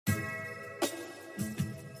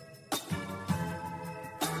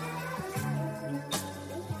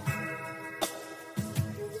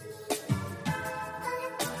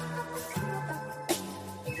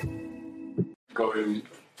go ahead and.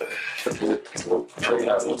 You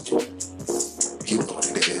know what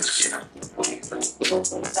it is.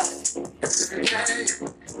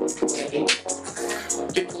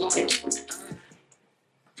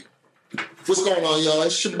 What's going on, y'all?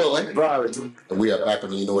 It's your boy, Robert. And we are back on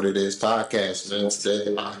the You Know What It Is podcast. And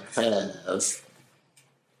today I have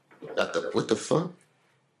got the, what the fuck?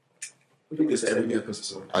 We do this every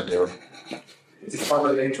episode. I do. It's part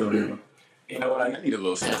of the intro. You know what? I need a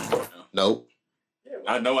little something now. Nope.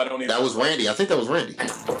 I know I don't need. That was Randy. I think that was Randy. Yeah,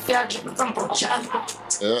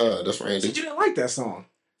 that's Randy. You didn't like that song.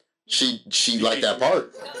 She liked that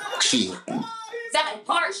part. That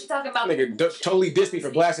part she talking about. Nigga totally dissed me for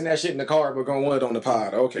blasting that shit in the car, but going on the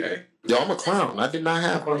pod. Okay. Yo, I'm a clown. I did not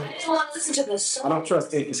have one. I don't want to listen to this song. I don't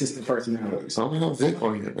trust inconsistent personalities. I don't have Vic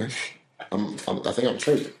on here, man. I think I'm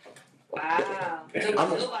straight. Wow.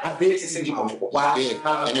 I did send you. Wow.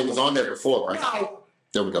 Yeah, and it was on there before, right?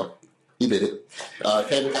 There we go. He did it.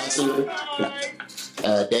 Kevin is here.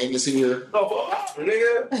 Dane is here.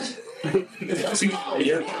 Nigga.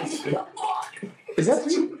 Is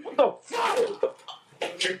that you? The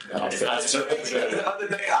other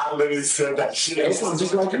day, I literally said that shit. It sounds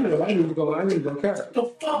just like you. I need to go cat.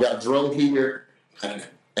 We got Dro here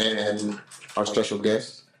and our special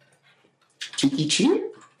guest, Kiki Chi.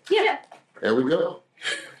 Yeah. There we go.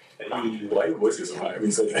 White voices are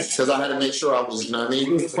Because I had to make sure I was, you know what I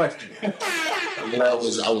mean? I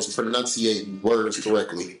was pronunciating words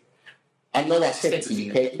correctly. I know I said it to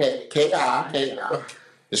you. K-I.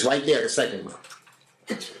 It's right there, the second one.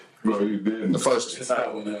 Bro, you did. The first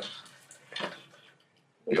one.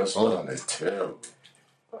 Your song is terrible.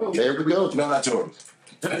 There we go. No, not yours.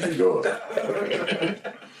 There you go.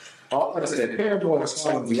 All I said, Paramore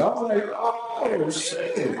song. We all like, oh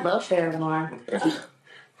shit. Love Paramore.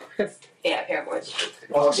 Yeah, Paramore.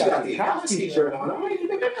 Oh, she got the house t-shirt on.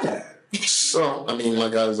 So, I mean, my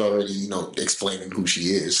guy's already, explaining who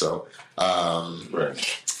she is. So, Right.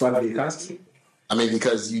 Funny costume. I mean,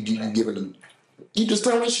 because you giving them, you just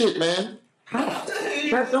telling shit, man. I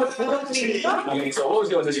mean, so what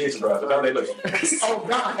was your initiation, bro? How they look? Oh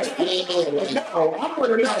God! No, I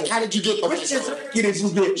want to know, how did you get the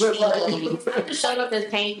Showed up as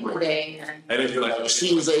Pain one day. And then you're like,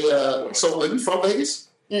 She was so are you from Vegas?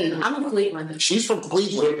 I'm from Cleveland. She's from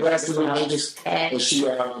Cleveland. Last in Vegas, and she's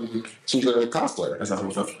a cosplayer. that's not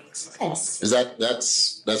what I'm Yes. Is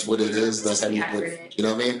that's what it is? That's how you put it. You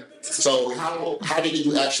know what I mean? So how did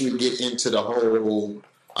you actually get into the whole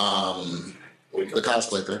the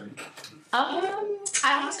cosplay thing? I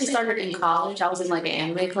honestly started in college. I was in like an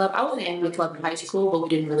anime club. I was in an anime club in high school, but we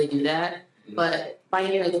didn't really do that. But my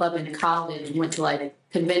anime club in college went to like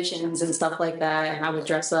conventions and stuff like that, and I would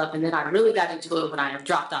dress up. And then I really got into it when I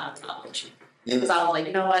dropped out of college. So I was like,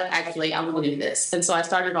 you know what? Actually, I'm going to do this. And so I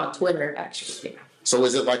started on Twitter, actually. So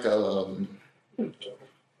is it like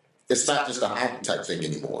it's not just a hobby type thing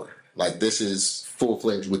anymore. Like this is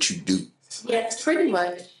full-fledged what you do. Yeah, it's pretty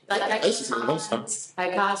much. Like I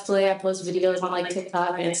cosplay, I post videos on like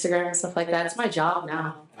TikTok and Instagram and stuff like that. It's my job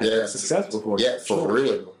now. Yeah, Successful for you. yeah, for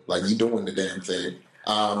real. Like you doing the damn thing.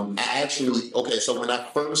 I actually so when I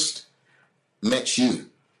first met you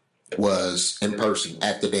was in person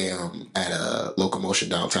at a Locomotion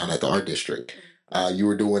downtown at the Art District. You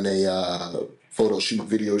were doing a photo shoot,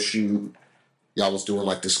 video shoot. Y'all was doing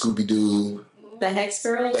like the Scooby-Doo. The Hex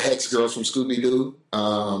Girls? The Hex Girls from Scooby-Doo.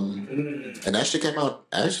 And that shit came out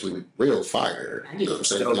actually real fire. You know what I'm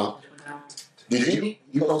saying? Did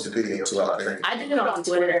you posted a video too, I think? I did it on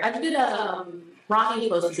Twitter. I did Ronnie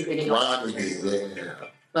posted a video. Ronnie did, yeah.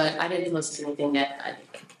 But I didn't post anything yet.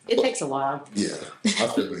 It takes a while. Yeah, I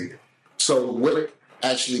feel you. So what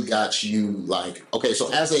actually got you like, okay,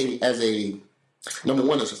 so as a number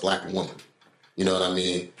one, as a black woman, you know what I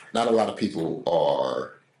mean? Not a lot of people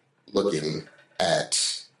are looking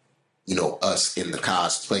at, us in the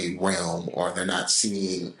cosplay realm, or they're not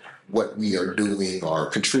seeing what we are doing or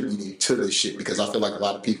contributing to this shit, because I feel like a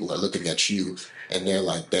lot of people are looking at you and they're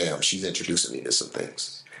like, damn, she's introducing me to some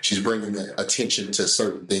things. She's bringing attention to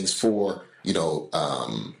certain things for,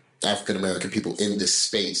 African American people in this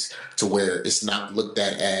space, to where it's not looked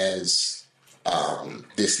at as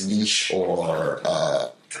this niche or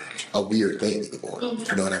a weird thing anymore.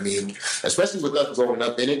 You know what I mean? Especially with us growing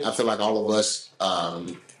up in it, I feel like all of us,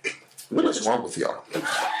 what is wrong with y'all?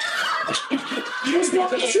 What's wrong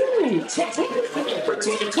with you?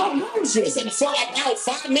 For like now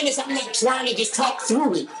 5 minutes, I'm not trying to just talk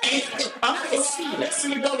through it. I'm gonna see. Let's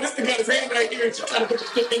see go. This nigga got his hand right here and trying to put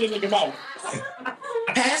the thing in your mouth.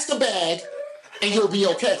 Pass the bag, and you'll be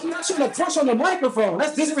okay. I'm not trying to crush on the microphone.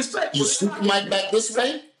 That's disrespectful. You scoop the mic back this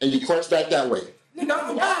way, and you crunch back that way. Nigga,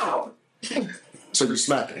 I'm loud. So you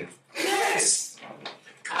smacking him. Yes.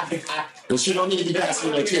 But she don't need to be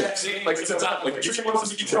passing like this. Like it's a time. Like you want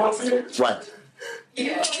to get your own thing. Right.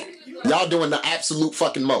 Y'all doing the absolute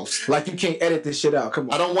fucking most. Like you can't edit this shit out. Come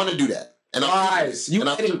I on. don't want to do that. And Guys, you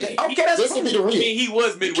edit it. Okay, that's this will be the I real. mean, he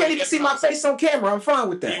was midway. You can't even see my face on camera. I'm fine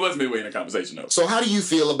with that. He was midway in the conversation though. So how do you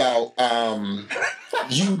feel about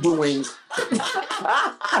you doing?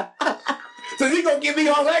 So you gonna give me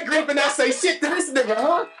all that grip and I say shit to this nigga,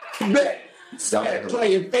 huh? Bet.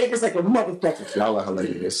 Playing favorites like a motherfucker. Y'all are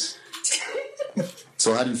hilarious.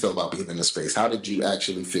 So how do you feel about being in the space? How did you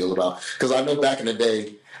actually feel about? Because I know back in the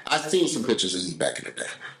day, I've seen some pictures of you back in the day,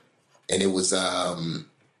 and it was the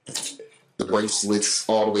bracelets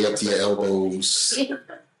all the way up to your elbows,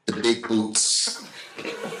 the big boots,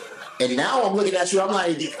 and now I'm looking at you. I'm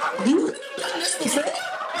like, you.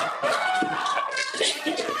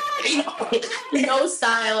 No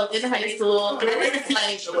style in high school.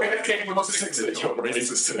 Like,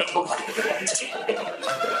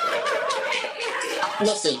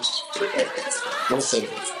 Listen.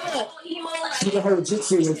 You heard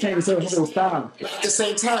jitsu and came to the whole time. At the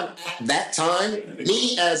same time, that time,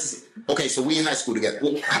 me as okay, so we in high school together.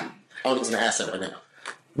 Well, I don't even ask that right now.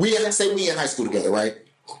 We in high school together, right?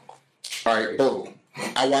 All right, boom.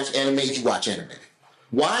 I watch anime. You watch anime.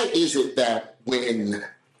 Why is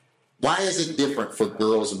it different for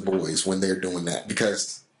girls and boys when they're doing that?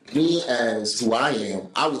 Because me as who I am,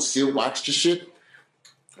 I would still watch the shit.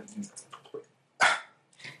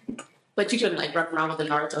 but you couldn't like run around with a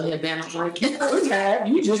Naruto headband on. Like,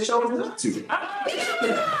 You just chose not to.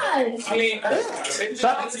 I mean, it's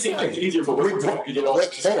like easier for women to get all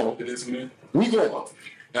it is, man. We grow up.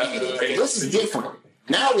 This is different.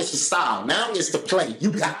 Now it's the style. Now it's the play.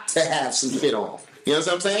 You got to have some fit on. You know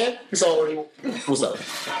what I'm saying? So, what's up?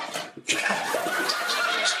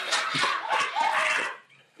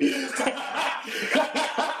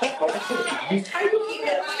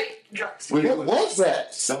 What was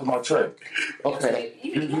that? Some of my trick. Okay.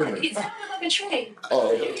 It's not like a tray.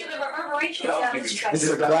 Oh, You give a reverberation sound. This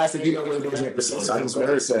is a classic. You know what it is episode. So I just want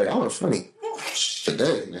to say. that was funny.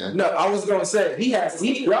 Today, man. No, I was gonna say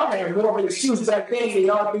y'all had more of excuses back then than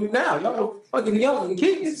y'all do now. Y'all fucking young and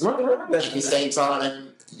kids running around At the that. same time,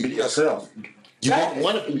 Be yourself. you didn't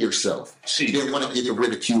want to be yourself. You didn't want to get the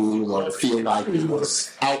ridicule or feel like you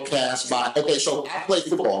was outcast by. Okay, so I play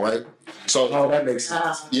football, right? So Oh, that makes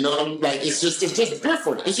sense. you know what I'm like? It's just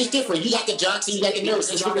different. It's just different. You got the jocks and you got the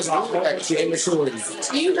nerds. It's Immaturity.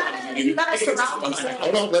 you gotta surround yourself.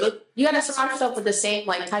 Hold on, let it. You gotta surround yourself with the same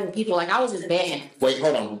like type of people. Like I was in band. Wait,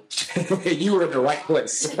 hold on. You were in the right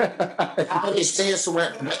place. I understand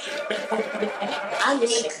surround.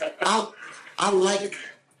 I like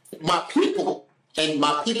my people, and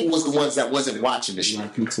my people was the ones that wasn't watching the shit.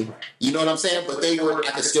 You know what I'm saying? But they were.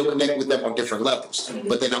 I could still connect with them on different levels.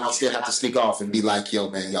 But then I'll still have to sneak off and be like, "Yo,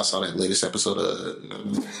 man, y'all saw that latest episode of?" You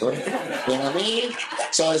know what I mean?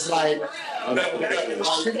 So it's like. But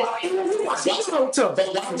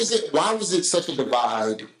why was it such a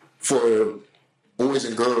divide for boys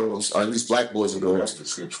and girls, or at least black boys and girls?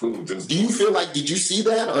 Do you feel like, did you see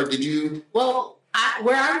that, or did you? Well,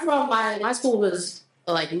 where I'm from, my school was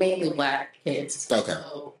like mainly black kids. Okay.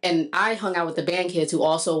 So, and I hung out with the band kids who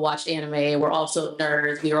also watched anime. We're also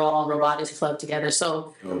nerds. We were all in robotics club together.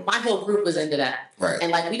 So my whole group was into that. Right.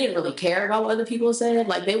 And like we didn't really care about what other people said.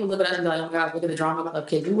 Like they would look at us and be like, "Oh my God, look at the drama club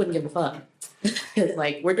kids." We wouldn't give a fuck. Because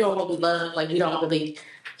like we're doing what we love. Like we don't really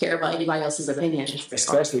care about anybody else's opinion.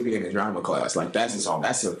 Especially being in drama class, like that's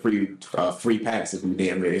a free pass if you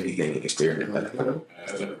damn near anything experiment.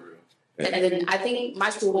 And then I think my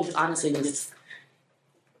school was honestly was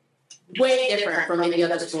way different from any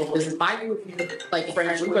other school because my group, like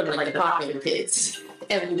friends, we were like the popular kids,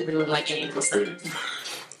 and we were doing like games stuff.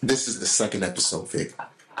 This is the second episode, Vic.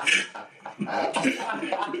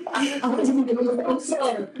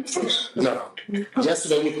 No.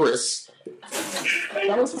 Yesterday with Chris.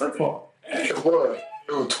 That was her fault. It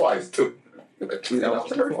was twice too. That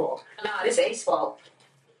was her fault. Nah, this Ace fault.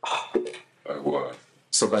 It was.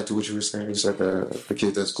 So back to what you were saying, you said the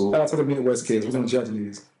kids at school. Shout out to the Midwest kids. We don't judge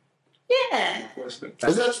these. Yeah. Is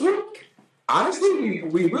that true? Honestly,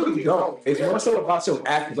 we really don't. It's more so about your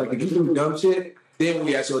actions. Like, if you do dumb shit, then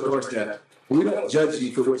we at your doorstep. We don't judge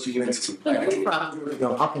you for what you into. Where's you from?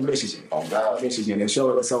 No, I'm from Michigan. Michigan. And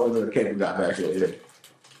show us all the kid we got back here.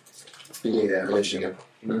 Yeah, Michigan.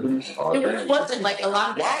 It wasn't like a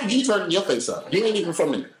lot of. Why are you turning your face up? You ain't even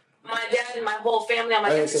from there. My dad and my whole family on my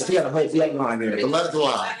Hey, so she got a whole black line there. The left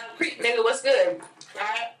line. Nigga, what's good?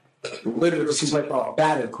 Alright. Literally, she's like called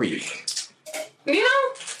Battle Creek. You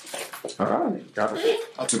know? All right. Got it.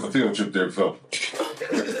 I took a field trip there, fella.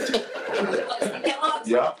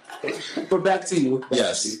 Yeah. But back to you.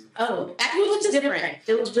 Yes. Oh, it was just different.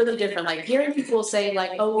 It was really different. Like hearing people say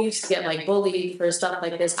like, "Oh, we used to get like bullied for stuff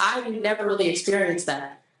like this." I never really experienced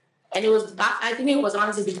that, and it was. I think it was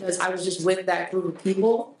honestly because I was just with that group of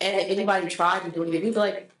people, and if anybody tried to do it, we'd be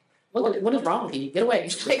like, "What is wrong with you? Get away!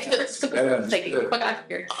 Take the fuck out of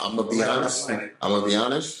here." I'm gonna be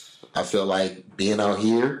honest. I feel like being out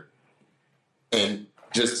here and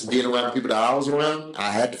just being around people that I was around,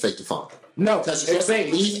 I had to fake the funk. No, Because it's saying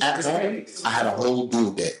me at home, I had a whole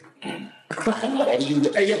dude day. All you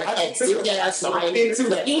had sick ass lying into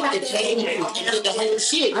that. You had to change The whole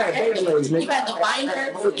shit. I had Beyblades, You nigga. had the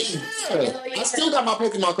binder. I still got my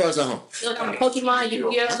Pokemon cards at home. Still got Pokemon,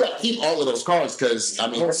 Yu-Gi-Oh. I gotta keep all of those cards because I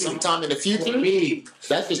mean, sometime in the future,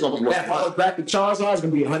 that's just gonna be That worth it. holographic Charizard is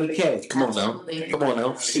gonna be 100K. Come on now,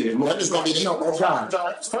 That is gonna be No, God.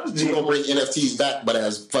 you gonna bring NFTs back, but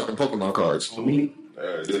as fucking Pokemon cards.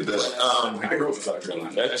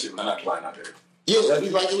 That shit not flying out there. Yeah, like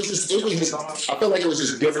it was just. I feel like it was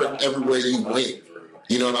just different everywhere you went.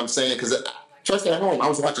 You know what I'm saying? Because trust at home, I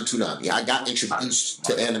was watching Toonami. I got introduced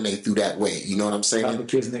to anime through that way. You know what I'm The saying?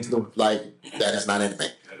 kids next door. Like that is not anime. Hey,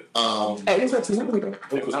 it was on Toonami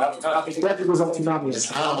though. It was on Toonami.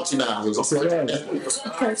 It's not on Toonami. It was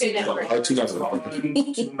on Cartoon Network.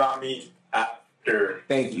 Toonami. Tsunami after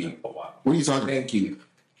Thank you. a while. What are you talking about? Thank you.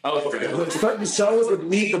 Oh, When certain shows would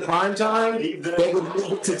leave the prime time, they would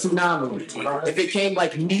move it to Toonami. If it came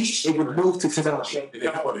like niche, it would move to Toonami.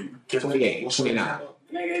 28, 29.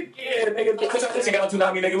 Nigga, yeah, nigga, because I just got on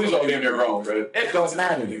Toonami, nigga, we was all damn near grown, bro. It don't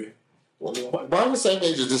matter, nigga. But I'm the same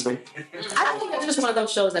age as this thing. I think it's just one of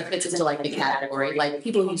those shows that fits into like the category. Like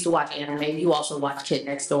people who used to watch anime, you also watch Kid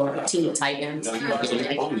Next Door, Teen Titans, all of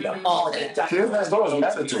that. Thank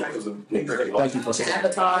you for saying that.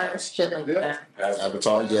 Avatar, shit like that.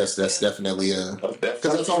 Avatar, yes, that's definitely because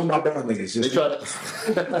Because it's I'm talking about them niggas. they Just try to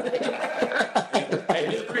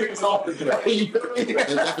they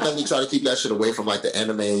definitely try to keep that shit away from like the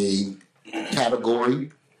anime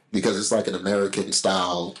category because it's like an American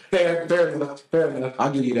style. fair enough.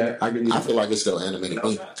 I'll give you that. I feel like it's still anime to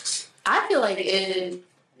me. I feel like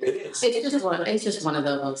it's just one of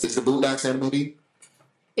those. Is the Boondocks anime?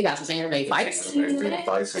 It got some anime fights.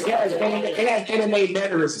 It has anime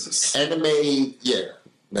mannerisms. Anime, yeah,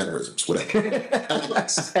 mannerisms, whatever.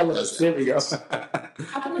 There we go. I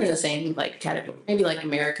put it in the same like category. Maybe like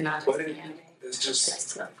Americanized What anime. It's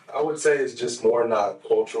just, I would say it's just more not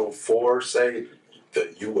cultural for, say,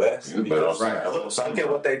 the U.S. Because look at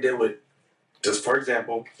what they did with, just for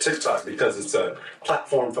example, TikTok, because it's a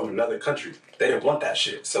platform from another country. They didn't want that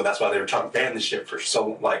shit. So that's why they were trying to ban the shit for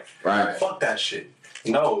so, like, Right. fuck that shit.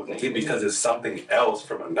 No, because it's something else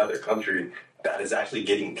from another country that is actually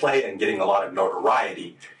getting play and getting a lot of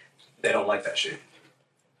notoriety. They don't like that shit.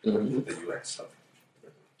 Mhm. The U.S. So.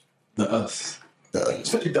 The us.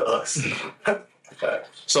 The us.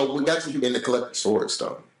 So we got you in the collecting swords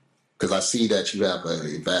though, because I see that you have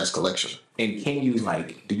a vast collection. And can you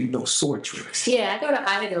do you know sword tricks? Yeah, I go to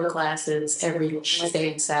Idaho classes every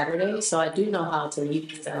Wednesday and Saturday, so I do know how to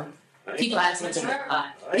use them. People ask me to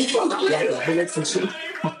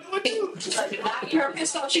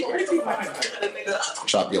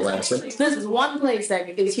Chop your ass in. This is one place that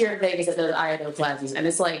is here in Vegas that does Idaho classes, and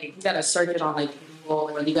it's like you gotta search it on like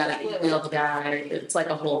Google, and you gotta email the guy. It's like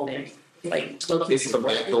a whole thing. Like This is the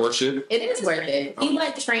backdoor shit. it is worth it. He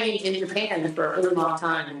trained in Japan for a really long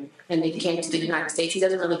time, and then he came to the United States. He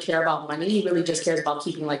doesn't really care about money. He really just cares about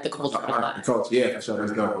keeping like the culture alive. Yeah, so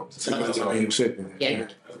let's go. Yeah.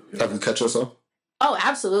 Have you cut yourself? Oh,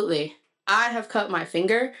 absolutely. I have cut my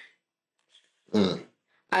finger. Mm.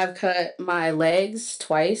 I've cut my legs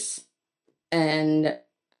twice, and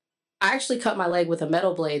I actually cut my leg with a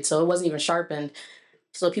metal blade, so it wasn't even sharpened.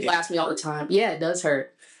 So people ask me all the time. Yeah, it does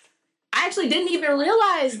hurt. I actually didn't even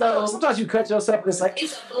realize though. Sometimes you cut yourself and it's like,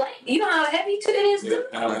 It's like, you know how heavy it is? Yeah,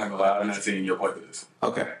 I'm not gonna lie, I'm not seeing your point of this.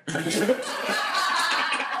 okay.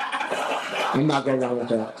 I'm not going wrong with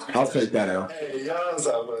that. I'll take that out. Hey, y'all,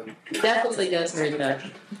 something. Definitely does hurt though.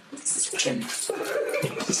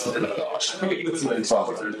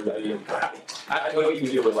 I know you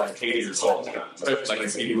deal with like haters all the time.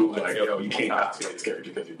 Like people like, yo, you can't cosplay this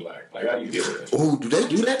character because you're black. Like, how do you deal with it? Oh, do they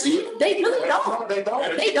do that to you? They really don't. They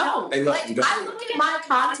don't. They don't. Like I look at my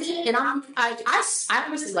content and I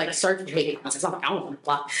honestly like search for hate content. I'm like, I don't want to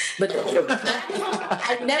block, but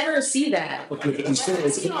I never see that.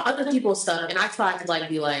 You know, other people's stuff, and I try to like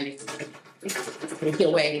be like get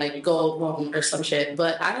away, like go home or some shit.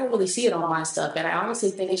 But I don't really see it on my stuff, and I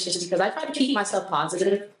honestly think it's just because I try to keep myself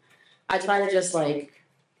positive. I try to just like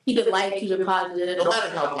keep it light, keep it positive. No matter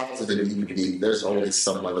how positive you can be, there's always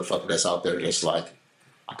some motherfucker that's out there just like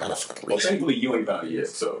I gotta fucking Well, read it. thankfully you ain't found it yet,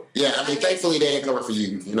 so. Yeah, I mean, thankfully they ain't coming for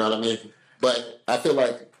you. You know what I mean? But I feel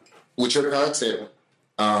like with your content,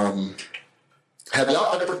 have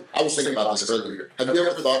y'all ever? I was thinking about this earlier. Have you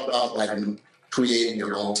ever thought about like creating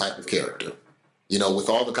your own type of character? You know, with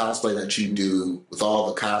all the cosplay that you do, with all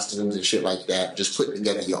the costumes and shit like that, just putting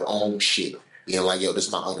together your own shit. You know, like, yo, this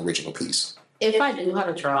is my own original piece. If I knew how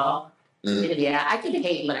to draw, yeah, I can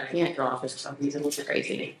paint, but I can't draw for some reason, which is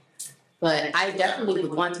crazy. But I definitely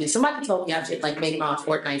would want to. Somebody told me I should like make my own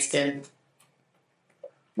Fortnite skin.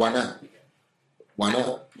 Why not? Why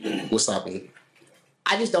not? What's stopping you?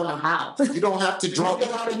 I just don't know how. You don't have to draw. You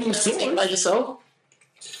know how to use sword by yourself.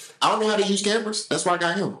 I don't know how to use cameras. That's why I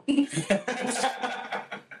got him.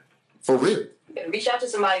 For real. Reach out to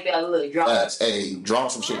somebody, be like, look, draw. Hey, draw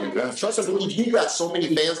some shit. Trust us, you got so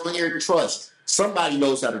many fans on here. Trust. Somebody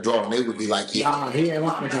knows how to draw, and they would be like, yeah. Nah, he ain't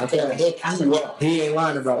lying about that. Heck you up. He ain't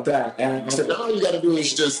lying about that. So all you got to do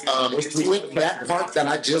is just click that part that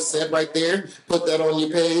I just said right there, put that on your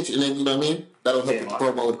page, and then, you know what I mean? That'll help you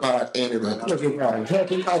promote the pod and it.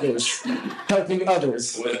 Helping others. Helping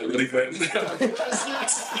others. Really good.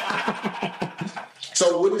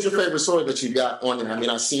 So what is your favorite sword that you got on there? I mean,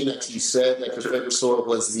 I seen that you said that your favorite sword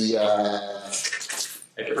was the...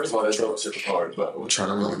 Hey, first of all, that drove super hard, but I'm trying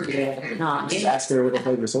to remember. Nah, Just ask her what her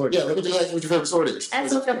favorite sword is. Yeah, let me just ask what your favorite sword is.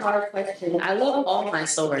 that's such a hard question. I love all my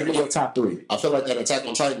swords. Give me your top three. I feel like that Attack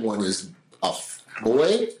on Titan one is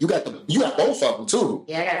boy. You got both of them too.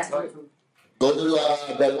 Yeah, I got some. Go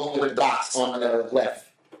to that one with the dots on the left.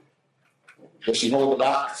 Does she hold the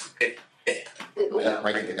dots? Yeah,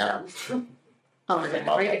 right there now. Oh,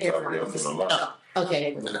 right here. Oh,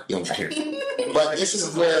 okay. You don't hear. But this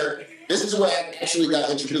is where I actually got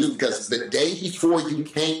introduced because the day before you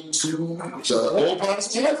came to the old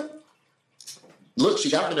podcast, look,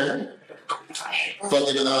 she got me there.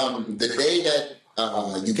 Fucking the day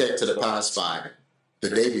that you came to the pod spot, the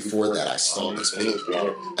day before that I saw this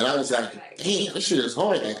video and I was like, damn, this shit is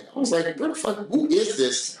hard. Like, I was like, what the fuck? Who is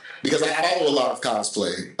this? Because I follow a lot of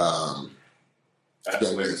cosplay,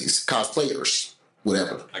 cosplayers,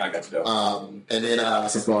 whatever. I got to know. And then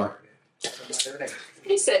So far.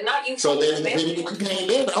 He said, not you. so then when you came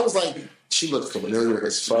in, I was like, she looked familiar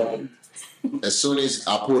as fuck. As soon as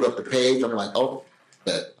I pulled up the page, I'm like, oh,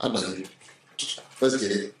 bet I know you. Let's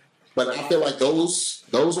get it. But I feel like those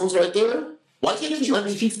ones right there. Why can't you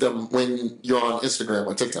unkeep them when you're on Instagram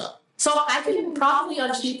or TikTok? So I can probably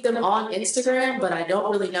unsheep them on Instagram, but I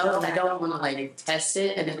don't really know, and I don't want to like test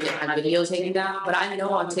it and then get my video taken down. But I know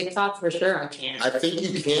on TikTok for sure I can. I think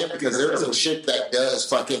you can because there's a shit that does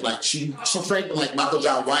fucking like she trained like Michael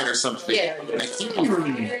John White or something. Yeah. Like, I think you can go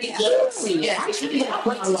You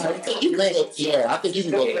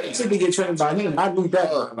crazy. should get trained by him. I knew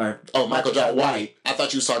that. Like, Oh, Michael John White. I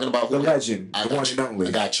thought you was talking about the legend, I the got one you. and only.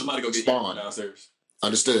 I got you. Somebody go get Spawn. you downstairs.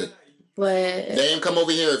 Understood. But They ain't come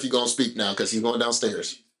over here if you're gonna speak now because he's going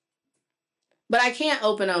downstairs. I can't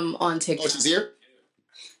open them on Oh, TikTok. she's here?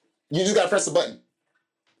 You just gotta press the button.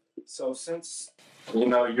 So since you're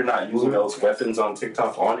not using those weapons on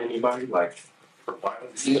TikTok on anybody, like for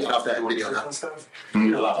violence, You get off that video now. and stuff,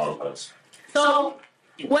 you a lot of those. So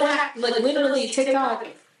what happened? Like literally TikTok,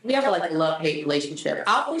 we have like a love-hate relationship.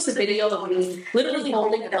 I'll post a video of me literally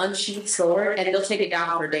holding an unsheathed sword, and they'll take it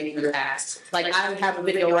down for a day for past. Like I have a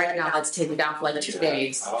video right now that's taken down for like 2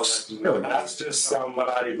 days. That's just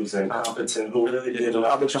somebody who's incompetent who really did a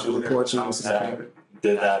lot I've been trying to report you. This is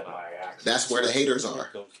did that by accident. That's where the haters are.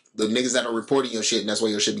 The niggas that are reporting your shit, and that's why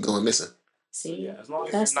your shit be going missing. See, Yeah, as long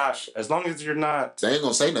as That's- you're not. They ain't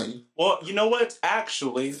gonna say nothing. Well, you know what?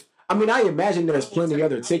 Actually, I mean, I imagine there's plenty of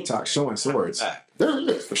other TikToks showing swords. There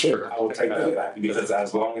is, for sure. I will take that back because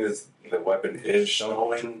as long as the weapon is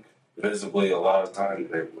showing visibly, a lot of times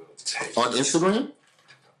they will take. On Instagram?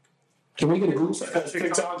 Can we get a Google? Because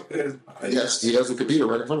TikTok is. Yes, he has a computer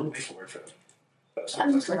right in front of him.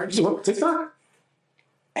 You see what, TikTok?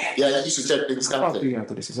 Yeah, you should check niggas' I'll content. figure out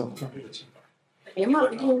that this is over. am I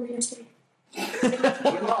video yesterday?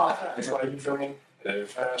 It's like you feel me?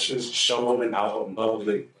 If that's just showing out in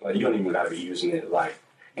public, like you don't even gotta be using it like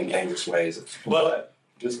in dangerous ways. But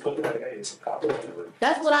just put it like, hey, it's a copy.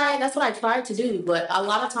 That's what I tried to do, but a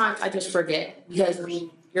lot of times I just forget because I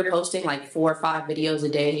mean you're posting like 4 or 5 videos a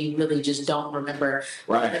day. You really just don't remember.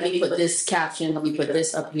 Right. Let me put this caption. Let me put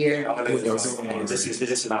this up here. This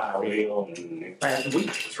is not real.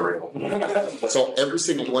 It's real. So every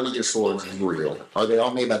single one of your swords is real. Are they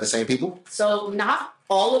all made by the same people? So not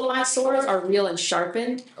all of my swords are real and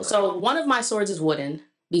sharpened. So one of my swords is wooden.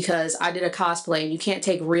 because I did a cosplay and you can't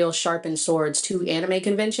take real sharpened swords to anime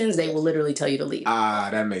conventions. They will literally tell you to leave. Ah,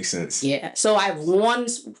 that makes sense. Yeah. So I have one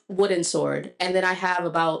wooden sword, and then I have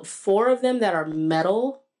about 4 of them that are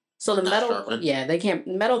metal. So the metal, sharpened. yeah,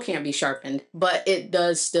 metal can't be sharpened, but it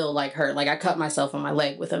does still like hurt. Like I cut myself on my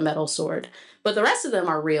leg with a metal sword, but the rest of them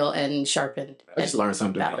are real and sharpened. I just learned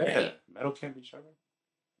something. Battle Yeah. ready. Metal can't be sharpened.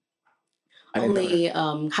 I didn't know that.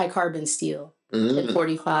 Only high carbon steel, Mhm.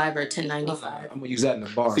 1045 or 1095. I'm gonna use that in the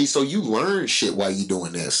bar. See, so you learn shit while you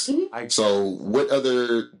doing this. Mhm. So what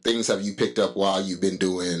other things have you picked up while you've been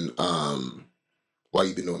doing the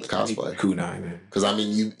cosplay? Kunai, man. Because I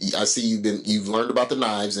mean, I see you've learned about the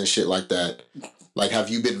knives and shit like that. Like, have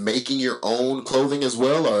you been making your own clothing as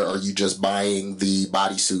well, or are you just buying the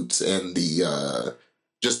bodysuits and the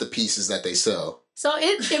just the pieces that they sell? So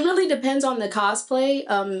it really depends on the cosplay.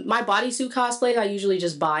 My bodysuit cosplays, I usually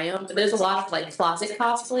just buy them. But there's a lot of like closet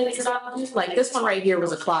cosplays that I do. Like this one right here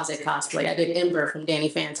was a closet cosplay. I did Ember from Danny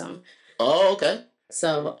Phantom. Oh, okay.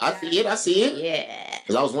 So I see it. yeah.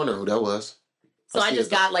 Because I was wondering who that was. So I see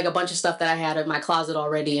just it. got like a bunch of stuff that I had in my closet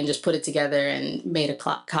already and just put it together and made a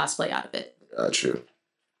cosplay out of it. Got you.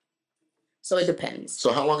 So it depends.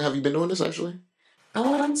 So how long have you been doing this actually?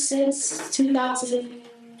 Since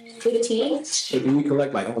 2015. So do you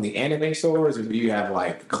collect like only anime swords, or do you have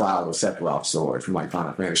like Cloud or Sephiroth swords from like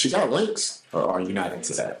Final Fantasy? She got links. Or are you not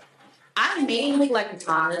into that? I mainly like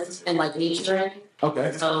katanas and like Nichiren.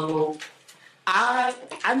 Okay. So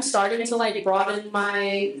I'm starting to like broaden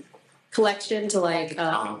my collection to like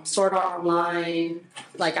Sword Art Online.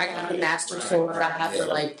 Like I got the Master Sword. I have the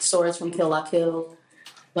like swords from Kill La Kill.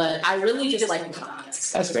 But I really just like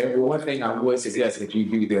katanas. That's fair. But one thing I would suggest that you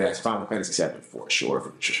do that is Final Fantasy 7 for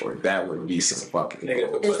sure. That would be some fucking.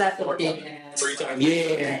 Is that the big ass?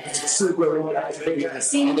 Yeah, super.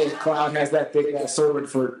 And then Cloud has that big ass sword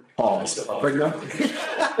for pause. But no.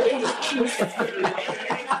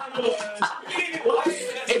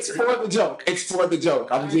 It's for the joke. It's for the joke.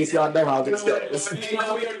 I'm just y'all know how this goes.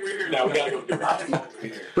 Now we gotta go do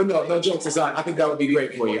it. But no jokes aside, I think that would be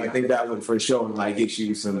great for you. I think that would for sure like get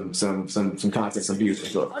you some content, some views for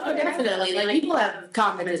sure. Oh, definitely. Like people have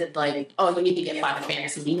commented like, oh, you need to get Final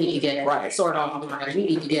Fantasy, you need to get Right. Sword Art Online, you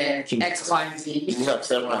need to get X, Y, and Z. You have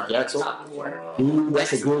Samurai Jackson. Top of the world. Ooh,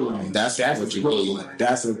 that's a good one. That's what you need.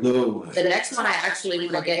 That's a good one. The next one I actually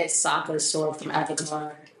want to get is Sokka's sword from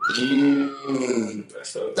Avatar.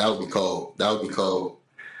 That would be cold. That would be cold.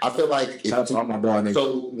 I feel like Shout out to all my boy niggas.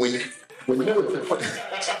 so when you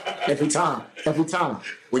Every time.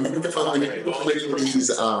 when you putting these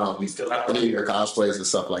any of your cosplays and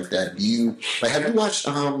stuff like that, do you like have you watched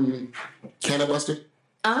Cannon Buster?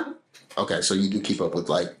 Okay, so you do keep up with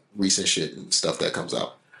like recent shit and stuff that comes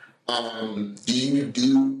out. Do you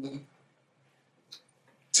do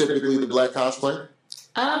typically the black cosplay?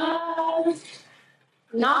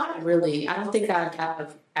 Not really. I don't think I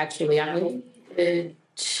have actually. I mean,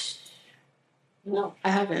 no, I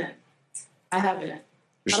haven't. I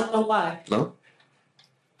don't know why. No?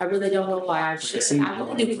 I really don't know why. I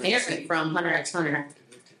only do Karen from Hunter x Hunter.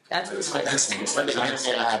 That's That's something I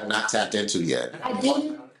have not tapped into yet. I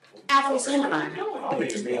did Afro Samurai.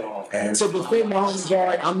 So before my homies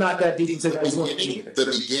are, I'm not that deep into that.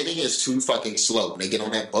 The beginning is too fucking slow. When they get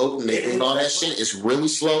on that boat and they do all that shit, it's really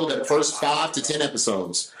slow. The first 5 to 10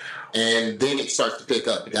 episodes, and then it starts to pick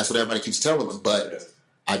up. That's what everybody keeps telling them. But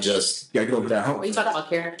I just Gotta get over that Are hump. you talking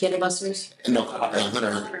about Cannon Busters? no.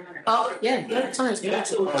 Hunter. Oh, yeah. Hunter Hunter's good. And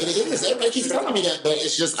it is. Everybody keeps telling me that, but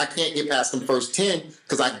it's just I can't get past them first 10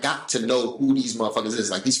 because I got to know who these motherfuckers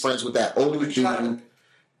is. Like he's friends with that older dude.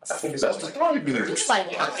 It's like,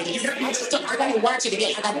 I gotta watch it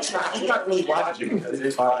again. I gotta try. I'm not really watching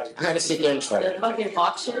it. I gotta sit there and try. the fucking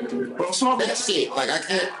auction. That's it. Like I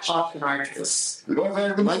can't. Auction artists.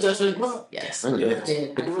 My judgment. Yes. Yeah.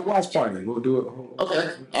 We'll do a watch party. We'll do it. Okay.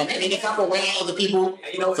 And if I'm around other people,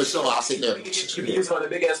 for sure I'll sit there. You can use one of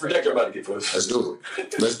the big ass projector I'm about to get for us. Let's do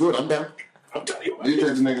it. Let's do it. I'm down. I'm telling you. You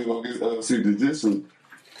think the nigga gonna get see Jujitsu?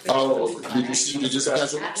 Oh, did you see Jujutsu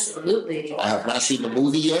Kaisen? Absolutely. I have not seen the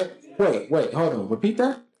movie yet. Wait, hold on. Repeat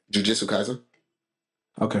that? Jujutsu Kaisen.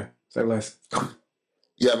 Okay. Say less.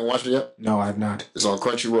 You haven't watched it yet? No, I have not. It's on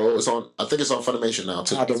Crunchyroll. It's on. I think it's on Funimation now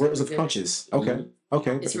too. The Rose of Punches. Okay.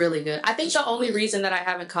 Okay. It's really good. I think the only reason that I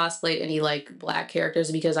haven't cosplayed any like black characters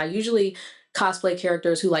is because I usually cosplay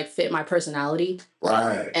characters who like fit my personality,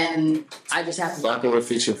 Right. and I just have to. Sakura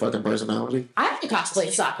fits your fucking personality. I have to cosplay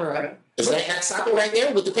Sakura. Is that Sakura right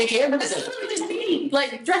there with the pink hair? What is it? Just me,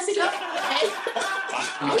 like dressing up.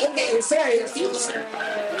 Okay, sorry.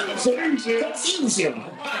 Confusion.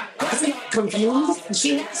 confused.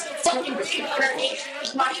 She has the fucking baby on her hand.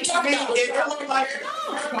 What are you talking about? It looked like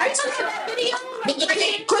I took that video.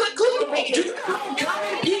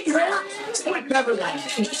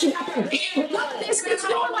 This is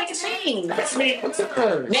going like a thing. Next,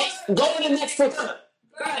 go to the next picture.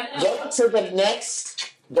 Go to the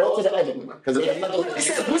next. Go to the other one. Because there's another one.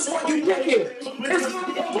 Which one you picking?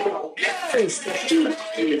 Yes. Thank you.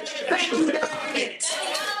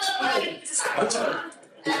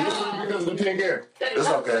 Because the pink hair. It's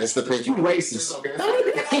okay. It's the pink. You racist.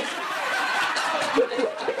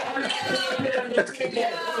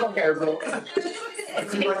 Okay, bro. I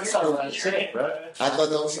thought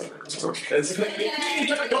that was.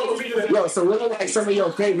 Yo, so what are like some of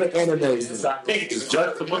your favorite animes? It's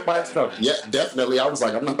just to look by itself. Yeah, definitely. I was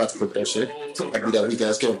like, I'm not about to put that shit. I be that weak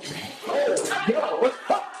ass kid.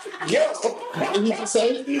 Yo, what did you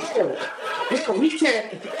say? Yo, we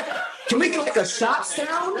can't. Can we get like a shot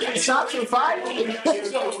sound? Shots and fire?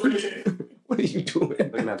 What are you doing?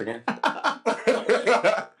 Looking at the game.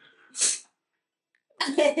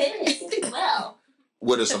 Well.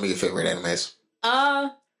 What are some of your favorite animes?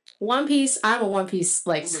 One Piece. I'm a One Piece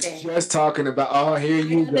like stan. Just talking about. Oh, here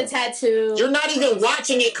you The go. tattoo. You're not even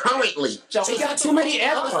watching it currently. It got too many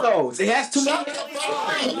episodes. It has too many. Damn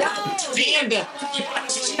it.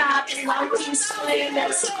 Stop One Piece playing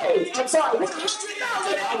that song. I'm sorry. I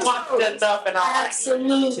watched that stuff and I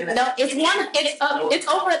Absolutely. No, it's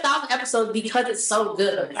over 1,000 episodes because it's so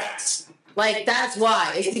good. Like that's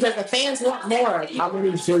why. It's because the fans want more. How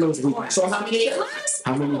many fillers we got? So how many?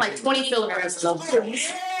 How many? Like 20 fillers. So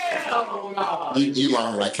You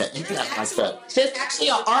lying like that. You got my stuff. there's actually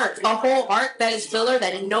a whole arc that is filler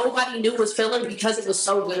that nobody knew was filler because it was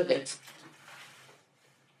so good.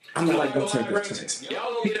 I'm not like, don't take it.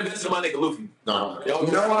 Y'all don't get invested in my nigga Luffy. No.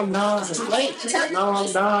 No, I'm not. Like, No,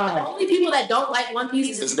 I'm not. only people that don't like One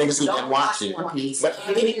Piece is It's niggas who don't can watch it. One Piece. But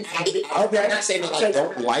okay, I'm not saying that I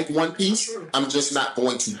don't like One Piece. I'm just not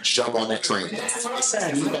going to jump on that train. I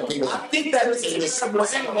think that is anyway.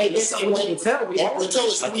 It's a way to tell me. Naruto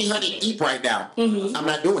is 300 deep right now. I'm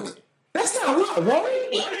not doing it. That's not right,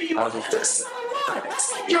 Rory. That's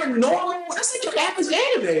like your normal. That's like your average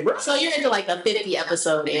anime, bro. So you're into like a 50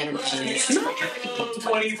 episode anime. 20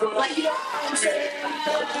 for Like, you know what I'm saying?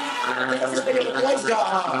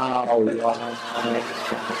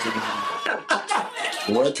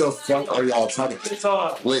 What the fuck are y'all talking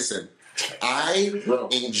about? Listen, I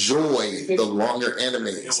enjoy the longer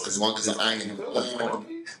animes as long as I am on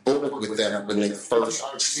board with them when they first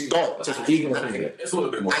start. It's a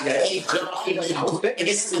little bit more. I got 8 and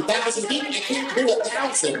it's 1,000 people. I can't do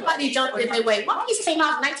 1,000. Somebody jumped in and wait, One Piece came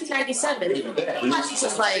out in 1997. One Piece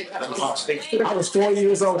was like, I was 4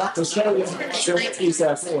 years old. I can show you.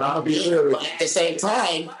 I'll be real. At the same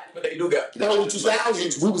time, But they do got. in the early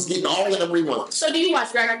 2000s, we was getting all of them reruns. so do you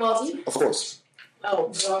watch Dragon Ball Z? Of course.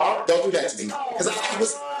 Don't do that to me. Because I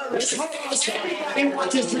was. They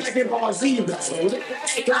want this Dragon Ball Z. Can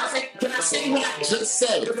I say what I just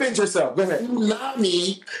said? Defend yourself. Go ahead.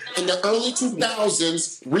 Nami in the early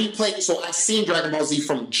 2000s replayed, so I seen Dragon Ball Z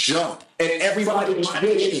from jump. And everybody was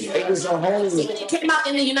getting it. It was a whole. It came out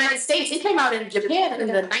in the United States. It came out in Japan in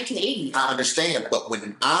the 1980s. I understand, but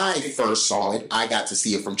when I first saw it, I got to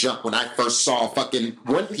see it from jump. When I first saw fucking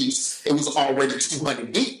One Piece, it was already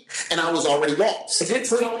 200 deep, and I was already lost. It's an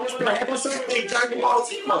episode of Dragon Ball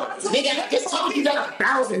Z. Nigga, I just told you that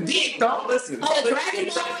 1,000 deep, dog. Listen. Dragon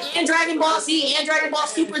Ball and Dragon Ball Z and Dragon Ball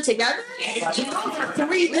Super together?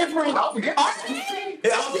 3 different arcs.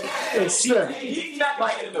 Sure. He's not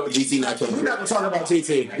like it though. GT not You're killing not gonna talk about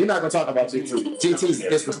GT. You're not gonna talk about GT. GT is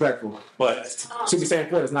disrespectful. But Super Saiyan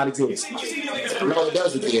 4 does not exist. No, it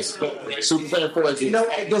does exist. Super Saiyan 4 exists. No,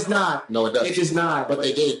 it does not. No, it doesn't. It does not. But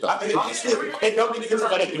they did it though. it don't mean it's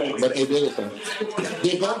like But they did it though.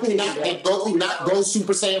 Did Goku not go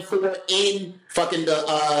Super Saiyan 4 in fucking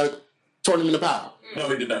the Tournament of Power? No,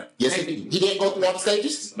 he did not. Yes, he did. He didn't go through all the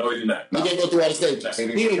stages? No, he did not. He didn't go through all the stages.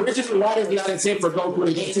 The original writer did not intend for Goku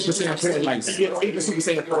to get Super Saiyan 4 like even Super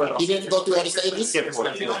Saiyan 4 at all. He didn't go through all the stages?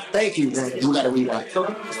 Thank you, man. You gotta rewatch.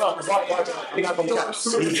 You gotta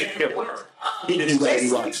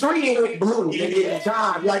rewatch. 3 ain't blue. Nigga,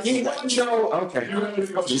 God, like he wasn't show. Okay.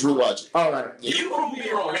 Just rewatch it. All right. You prove me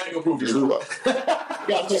wrong. I ain't gonna prove Just you wrong.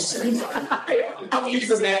 rewatch it. I'm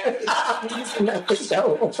using that. I'm using that for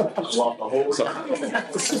show. I lost the whole time.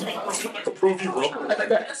 I can prove you wrong. I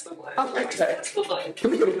like that.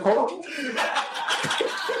 Can we get a call?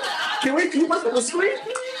 Can we look at the screen?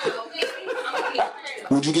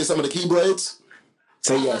 Would you get some of the Keyblades?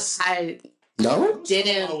 Say yes. I No?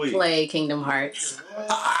 didn't play Kingdom Hearts.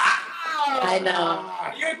 I know.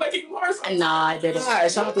 You ain't like Kingdom Hearts? Hearts? Nah, I didn't.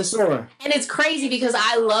 Alright, shout out to Sora. And it's crazy because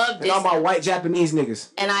I love And all Disney, my white Japanese niggas.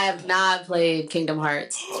 and I have not played Kingdom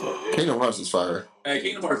Hearts. Kingdom Hearts is fire. Hey,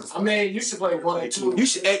 Kingdom Hearts. I mean, you should play 1 and 2. You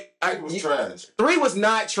should. It was trash. 3 was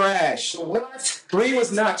not trash. What? 3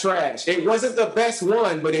 was not trash. It wasn't the best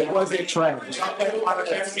one, but it wasn't trash. Yeah,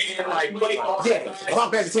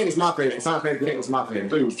 Final Fantasy 10 is my favorite. Final Fantasy 10 was my favorite.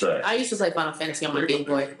 3 was trash. I used to play Final Fantasy on my Game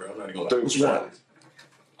Boy. 3 was trash.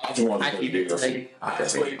 I just want I to keep play it DLC. I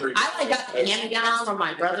like got the hand-me-down from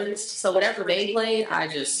my brothers, so whatever they played, I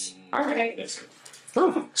just alright.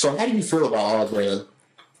 So how do you feel about all the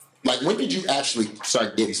like? When did you actually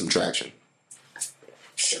start getting some traction?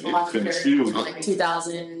 Like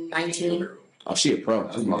 2019. Oh, she a pro.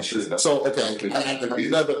 So okay,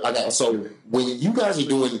 I got. So when you guys are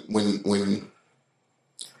doing when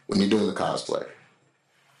you're doing the cosplay,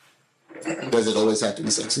 does it always have to be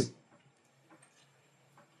sexy?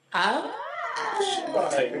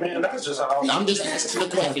 Man, that's just how. I'm just asking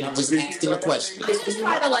the question. I'm just asking the question. It's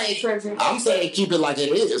kind of like I'm saying keep it like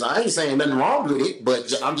it is. I ain't saying nothing wrong with it,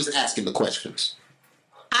 but I'm just asking the questions.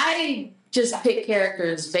 I just pick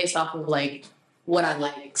characters based off of like what I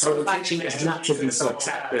like. So the if I- teaching is not to be so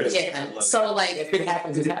yeah. So like If it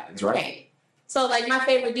happens, it happens, right? okay. So like my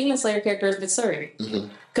favorite Demon Slayer character is Mitsuri Mhm.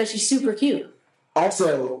 because she's super cute.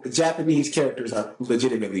 Also, Japanese characters are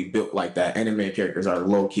legitimately built like that. Anime characters are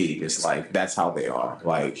low key. It's like that's how they are.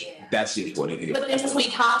 Like that's just what it is. But then when we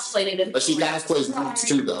cosplayed it, But she cosplays boobs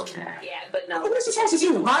too, though. Yeah, but no. What is she supposed to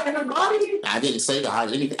do? Hide in her body? I didn't say to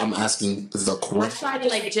hide anything. I'm asking the I question. tried to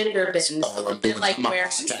like gender bends. They're like where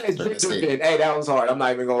Hey, that was hard. I'm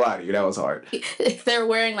not even gonna lie to you. That was hard. if they're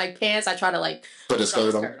wearing like pants, I try to like Put a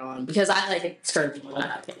skirt on. on because I like skirts more than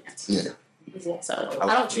I like pants. Yeah. So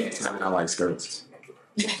I don't choose. I like skirts.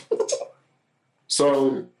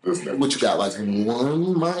 So what you got? Like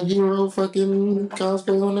one My Hero fucking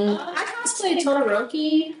cosplay on there? I cosplayed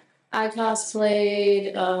Todoroki. I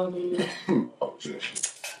cosplayed Oh,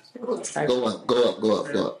 shit. Go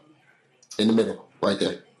up. In the middle, right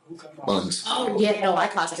there. Buns. oh yeah, no, I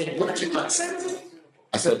cosplayed.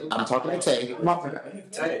 I said I'm talking to Tay,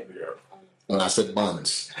 and I said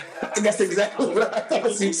buns. That's exactly what I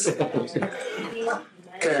thought you said.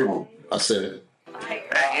 Cable. I said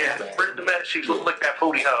Yeah, bring the bed sheets. Let's lick that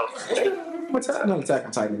booty hole. What's that? No, Attack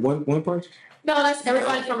on Titan. One punch. No, that's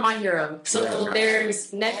everybody from My Hero. So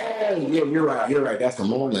there's Neck, Yeah, you're right. You're right. That's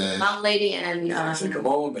come on, man. Mom Lady, and Come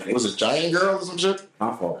on, man. Was it Giant Girl or some shit?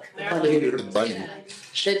 my fault. The bunny.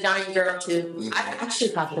 the Giant Girl too. I actually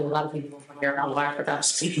cosplayed a lot of people from here. I don't know why I forgot.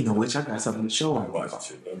 Speaking of which, I got something to show you. Watch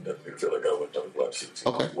shit. I definitely feel like I went to watch shit.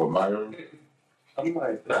 Okay. Well, Mario. I'm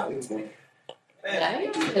like, Yeah,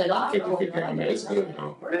 I did a lot of people. I mean, it's good,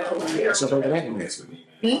 though. So over that anime.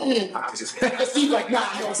 He's like, nah,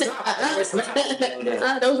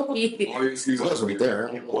 don't be. Was right there.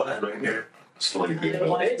 What? Right there. Story good.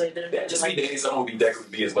 Just be dating someone who be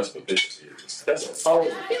definitely be as much of a bitch as he is. That's all.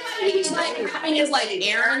 He's like having his like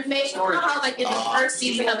Aaron face. You know how like in the first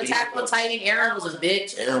season of Attack on Titan, Aaron was a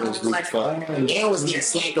bitch. Aaron was weak as fuck. Aaron was getting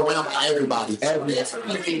slapped around by everybody.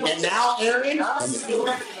 And now Aaron,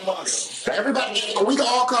 everybody, are we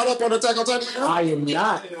all caught up on Attack on Titan? I am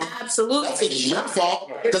not. Absolutely. It's your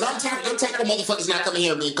fault. Because I'm tired of motherfuckers not coming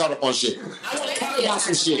here and being caught up on shit. I want to talk about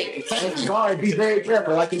some shit. Thank you. Guard, be very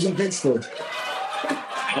careful. I can be Vince.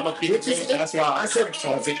 I'm a bitch. That's why I said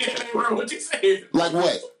What you say? like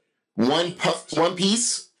what? One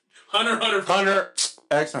piece? Hunter.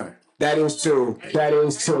 X Hunter. That is true. That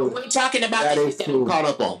is true. What are you talking about? That is that true. I'm caught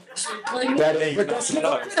up on. That is, but that's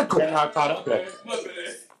not critical. Not caught up yet.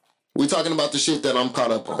 We're talking about the shit that I'm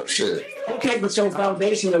caught up on. Shit. Okay, but your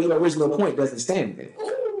foundation of your original point doesn't stand there.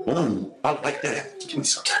 Ooh, I like that.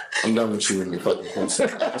 I'm done with you and your fucking points. Shit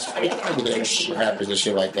happens and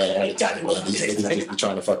shit like that. These niggas just be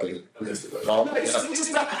trying to fucking trying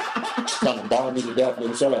to bomb me to death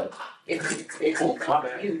and shut up. I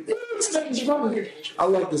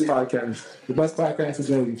like this podcast. The best podcast is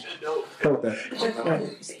Joey. Heard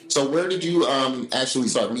that. So where did you actually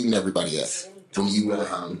start meeting everybody at? When you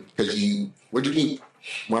where'd you meet?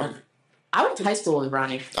 Where? I went to high school with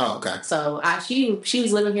Ronnie. Oh, okay. So she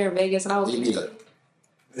was living here in Vegas, and I was. Yeah.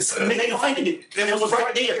 They finding it. And it was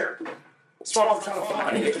right there. That's what I'm trying to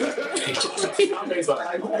find.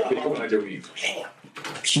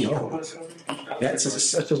 Yo, that's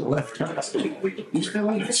such a left turn.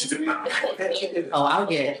 Oh, I'll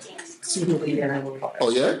get. Oh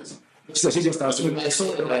yeah. So she just started swimming.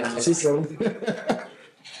 She said,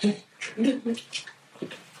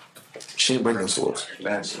 She didn't bring no swords.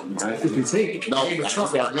 That's right. You can see. No,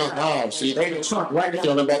 no. She They in the trunk right now.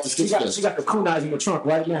 don't know about the stick She got shift. the kunais in the trunk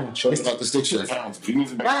right now. She about the stick shift. I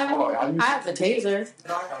have a taser.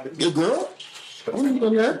 Your girl? What are you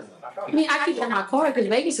doing there? I mean, I keep it in my car because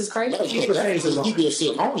Vegas is crazy. Keep your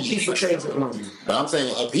shit on you. Keep the taser on you. But I'm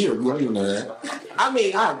saying up here, you ain't there. I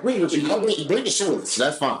mean, I agree with you. Bring the swords.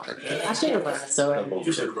 That's fine. I should have brought a sword.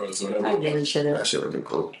 You should have brought a sword. I really should That have. shit would have been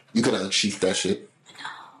cool. You could unsheath that shit.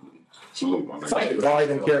 All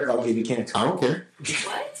even care about if you can't. I don't care.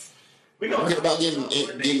 What? I don't care about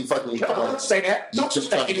getting fucking. Don't say that. You Don't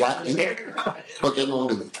just say fucking black. that. Fuck that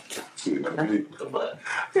gonna do.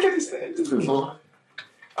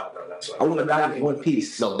 I want to die in one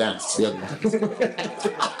piece. No, that's the other one.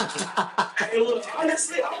 Hey, look,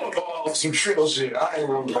 honestly, I'm gonna go off some trill shit. I ain't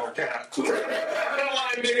gonna go cap. I don't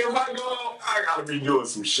like, nigga, if I go, I gotta be doing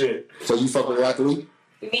some shit. So you fuck with Rock Lee?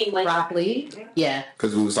 You mean like Rock Lee? Yeah.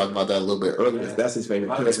 Because we was talking about that a little bit earlier. That's his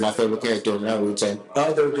favorite. That's my favorite character in Naruto.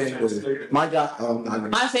 Other than my guy,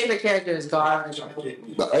 My favorite character is Gar.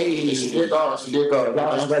 But hey, she did go.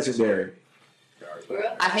 God's legendary.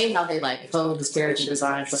 I hate how they like code his character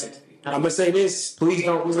design, but I'm gonna say this. Please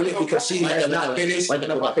don't ruin it because she has not finished. One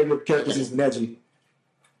of my favorite characters is Neji.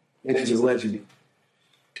 Neji is legend.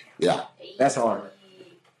 Yeah, That's hard.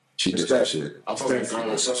 she did that shit. I'm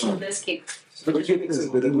fucking this kid? But the kid is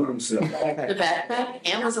the the backpack,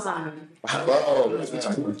 Amazon, Oh,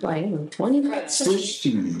 like 20 minutes.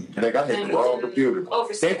 sushi. Like I hit the wrong computer.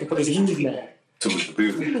 Over They have to put his easy on. Too much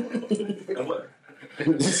computer.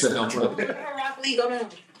 Rock Lee, go down.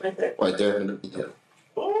 Right there. right there.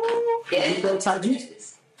 Yeah. You know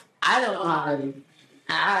Taiji? I don't know how to.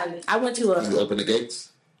 I went to You a. open the gates.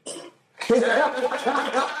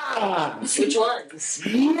 Which ones?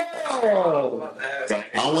 Yo! I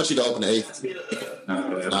don't want you to open the eighth.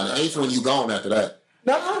 Now the eighth one, you gone after that.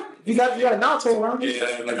 No, you got Naruto around. Yeah,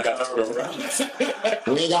 like I got around.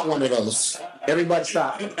 We ain't got one of those. Everybody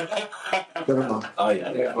stop. Never mind. Oh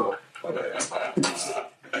yeah. Hey, by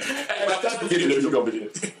the time you get in there, you're gonna be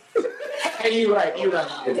it. Hey, you right.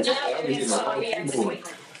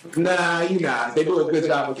 Nah, you not. They do a good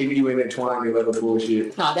job of keeping you intertwined in other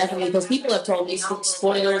bullshit. No, definitely, because people have told me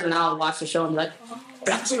spoilers, and I'll watch the show and be like,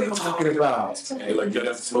 That's what I'm talking about. Hey, like get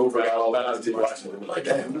that smooth right all that. Until you watch it, like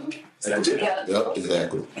damn. That's it. Yep,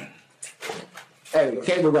 exactly. Hey,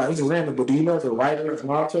 Cable Guy, he's a random, but do you know the writer of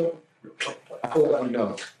Naruto? I feel like you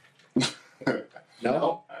know.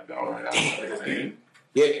 No? I don't.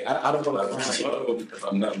 Yeah, I don't know that. If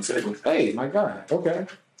I'm not mistaken. Hey, my God. Okay.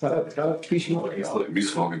 Tell that piece you want. Be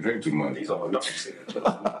smoking drink too much. He's all no.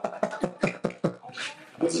 I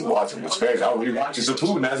was watching with Spanish. I was rewatching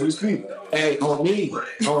Zaputin as we speak. Hey, on me.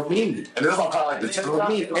 And that's all kind of like the On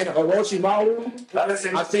me. And Orochimaru,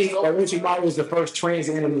 I think Orochimaru is the first trans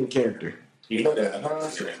anime character. You know that, huh?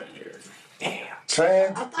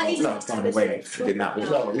 Trans. No, it's on the way. Did not. No,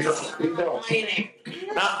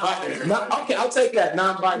 Okay, I'll take that.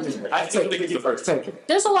 Non-binary. I still think it's the first. Take it.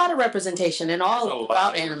 there's a lot of representation in all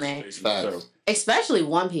about anime, Facts. especially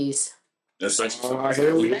One Piece. That's such.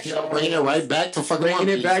 Here we go. Bringing it right back to fucking One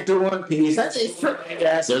Bringing it Piece. back to One Piece. Such a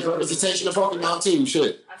Yes. There's representation of Pokemon too.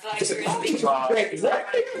 Shit. I feel like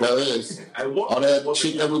Exactly. There is. All that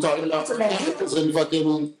shit that we're talking about is in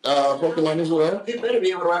fucking Pokemon as well. you better be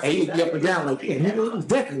able to write And he be up and down like, yeah, he was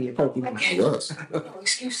definitely a Pokemon. Yes.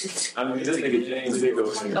 excuses. I mean, this nigga James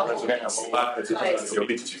Nichols in the whole lot of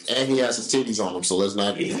Pikachu. And he has his titties on him, so let's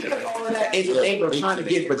not. I And they were trying to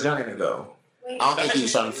get vagina though. don't think he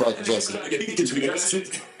was trying to fuck Jesse. He can do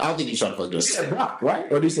that. I don't think he was trying to fuck He Jesse. said Brock, right?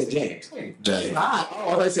 Or did he say James? Jay.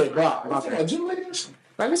 Oh, they said Brock. My bad.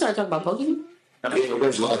 Right, we started talking about Pokemon.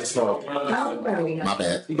 There's a lot of stuff. My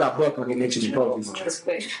bad. You got Buck on the mention of Pokemon. That's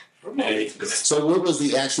quick. Hey, So, what was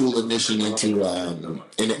the actual initiation into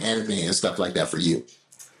into anime and stuff like that for you?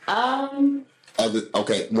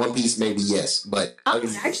 Okay, One Piece maybe yes, but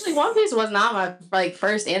Actually, One Piece was not my like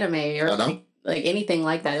first anime or Oh, no? like anything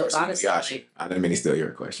like that. It was honestly, like, I didn't mean to steal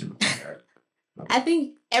your question. I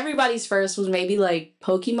think everybody's first was maybe like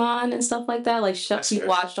Pokemon and stuff like that, like stuff you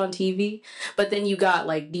watched on TV. But then you got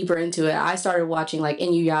like deeper into it. I started watching like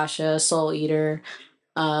Inuyasha, Soul Eater,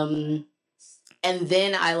 and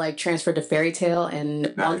then I like transferred to Fairy Tail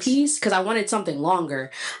and One Piece because I wanted something longer.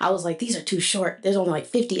 I was like, these are too short. There's only like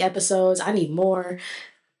 50 episodes. I need more.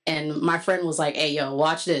 And my friend was like, hey, yo,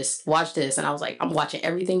 watch this. And I was like, I'm watching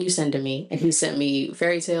everything you send to me. And he sent me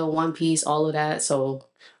Fairy Tail, One Piece, all of that. So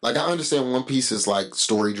like I understand One Piece is like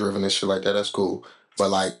story driven and shit like that. That's cool, but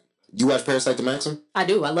like you watch Parasite the Maxim? I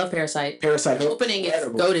do. I love Parasite. Parasite. The opening is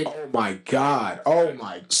goated. Oh my God. Oh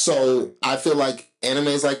my. So I feel like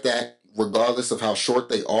animes like that regardless of how short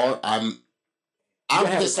they are, I'm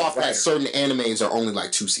pissed off that certain animes are only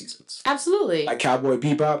like 2 seasons. Absolutely. Like Cowboy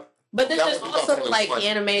Bebop. But then there's Cowboy also Bebop like was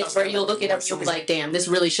animes where you'll look at them and you'll be like, damn, this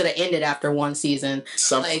really should have ended after 1 season.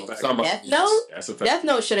 Some Death Note? That's a fact. Death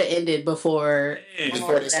Note should have ended before.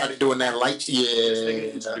 before they started doing that light,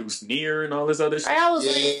 It was near and all this other shit. I was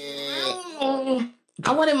yeah. like,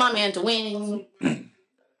 I wanted my man to win. Nobody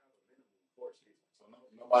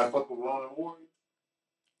fuck with Ronin Warriors.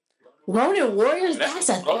 Ronin Warriors, that's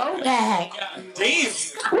a throwback.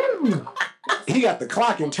 Damn. He got the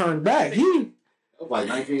clock and turned back. Like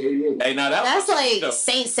 1988. Hey, now that That's was like though.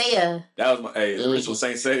 Saint Seiya. That was my original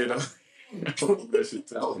Saint Seiya though. That shit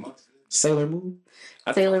too. That was my. Sailor Moon.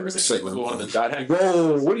 Sailor Moon. Sailor Moon. One of the dot hack.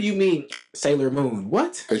 Whoa, what do you mean Sailor Moon?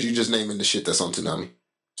 What? Because you just naming the shit that's on Toonami.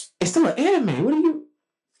 It's still an anime. What are you?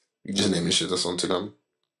 You just naming shit that's on Toonami.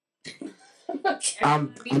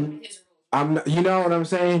 I'm you know what I'm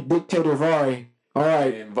saying? Dictator Vari. All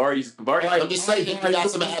right. And Var I'm just saying, you got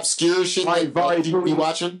some obscure shit Like, that you be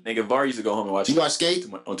watching. nigga Var used to go home and watch You watch Skate?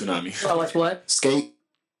 on Toonami. Oh, what's what? Skate?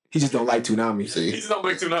 He just don't like Toonami. He See? just don't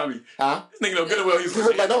like Toonami. Huh? This nigga know good and well he's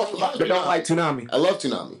I don't, But don't like Toonami. I love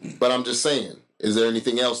Toonami, but I'm just saying, is there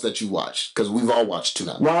anything else that you watch? Because we've all watched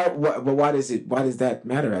Toonami. Why does that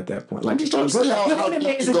matter at that point? I'm just trying to see how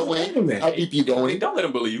deep you go in. How deep you go in. Don't let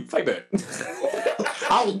him bully you. Fight back.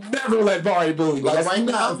 I would never let Vari bully me. Like That's right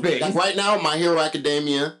now, not big. like right now, My Hero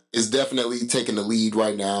Academia is definitely taking the lead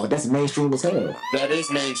right now. But that's mainstream as hell. That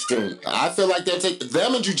is mainstream. I feel like they're taking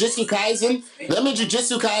them and Jujutsu Kaisen. Them and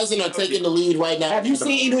Jujutsu Kaisen are taking the lead right now. Have you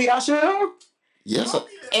seen Inuyasha? Yes.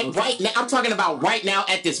 And right now, I'm talking about right now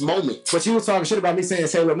at this moment. But you was talking shit about me saying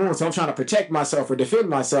Sailor Moon, so I'm trying to protect myself or defend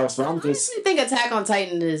myself. So I'm just. I think Attack on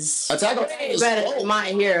Titan is Attack on Titan is better dope. than My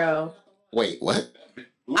Hero. Wait, what?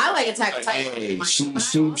 I like Attack on Titan. Hey, she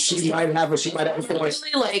might have a point.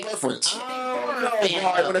 Really like Preference.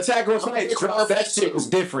 When Attack on Titan, that shit was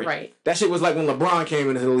different. Right. That shit was like when LeBron came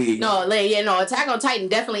into the league. no, Attack on Titan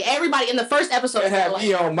definitely. Everybody in the first episode That had like,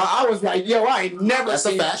 me on my. I was like, yo, I ain't never That's a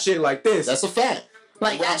seen fact. that shit like this. That's a fact.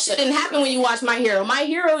 like that shit didn't happen when you watch My Hero. My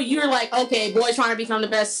Hero, you're like, okay, boy, trying to become the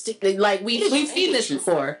best. Like we've seen this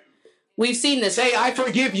before. We've seen this. Say I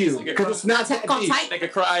forgive you because it's not that Attack on deep. Titan.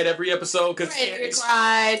 Nigga cried every episode because He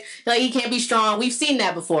cried. Like he can't be strong. We've seen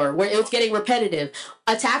that before. Where it was getting repetitive.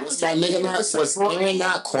 Attack on That Titan. nigga was Aaron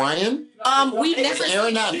not crying? We never. Was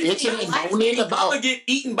Aaron not bitching and moaning I'm about? gonna get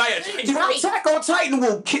eaten by a titan. Attack on Titan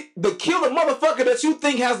will kill the motherfucker that you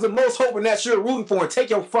think has the most hope and that you're rooting for and take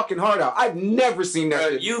your fucking heart out. I've never seen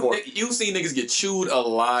that shit before. You seen niggas get chewed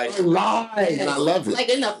alive. Lies. And I love it. Like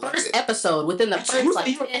in the first episode, within the first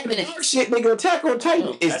like 10 minutes. Dark shit, nigga. Attack on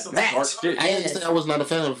Titan is That's some that. dark shit. I didn't say I was not a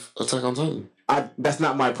fan of Attack on Titan. That's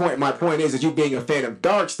not my point. My point is that you being a fan of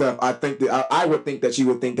dark stuff, I think that I would think that you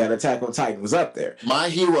would think that Attack on Titan was up there. My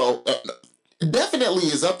Hero definitely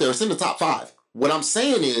is up there. It's in the top 5. What I'm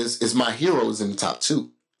saying is My Hero is in the top 2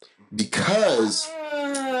 because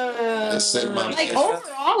it's in my Like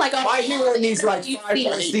overall, like My Hero needs like you 5 see-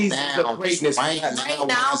 more seasons of greatness. Right now,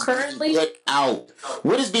 what is currently? being put out.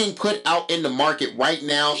 What is being put out in the market right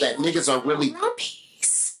now that niggas are really? One Piece.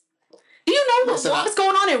 Do you know Listen, what's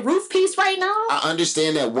going on in Roof Piece right now? I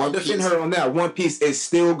understand that One Piece. Defend her on that. One Piece is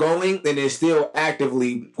still going and is still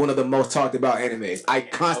actively one of the most talked about animes. I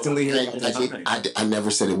constantly hear that. I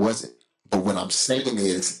never said it wasn't. But what I'm saying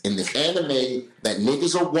is, in the anime that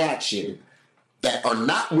niggas are watching that are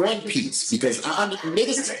not One Piece, because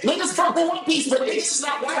niggas fuck with One Piece, but niggas is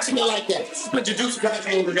not watching it like that. But Jujutsu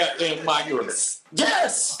Kaisen over goddamn My Hero.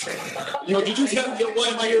 Yes! Yo, did you tell me one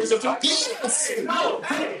of My Heroes up top? Yes! No.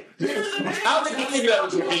 I don't think you think that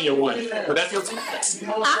was your opinion one, but that's your.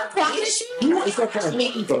 I promise you. It's okay. Me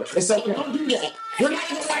either. It's okay. Don't do that. You're not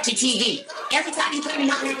even watching TV. Every time you come in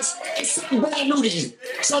my house, it's something brand new to you.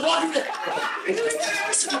 So don't do that.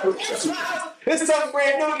 This is something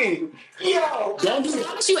brand new to you. Yo. Don't do that.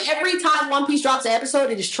 Promise you, every time One Piece drops an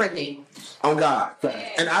episode, it is trending. Oh God.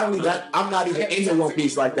 And I don't even, I'm not even into One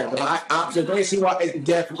Piece like that. But observation is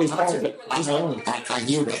definitely hard. I hear that.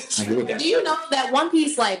 I hear that. Do you know that One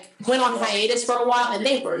Piece like went on hiatus for a while and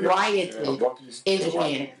they rioted in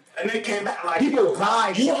Japan? And they came back like People die.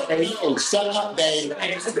 Yo, shut up, babe.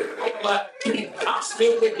 I'm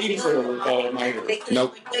still with these My Hero.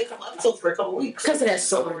 Nope. For a couple weeks. Because of that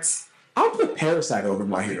swords. I'll put Parasite over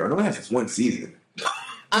My Hero. I know it has just one season.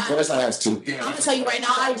 Parasite has 2. I'm gonna tell you right now,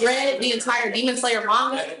 I read the entire Demon Slayer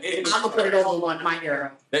manga. I'm gonna put it over My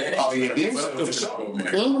Hero. Oh yeah,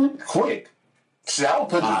 Mm-hmm. quick. See, I would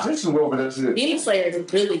put Jujutsu over that shit. Demon Slayer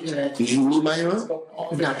is really good. Did you read My Hero?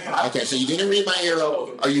 No. Okay, so you didn't read My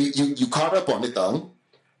Hero. Are you caught up on it though?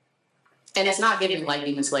 And it's not giving like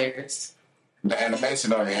Demon Slayers. The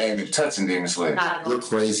animation on it ain't even touching Demon Slayer. Not at all. You're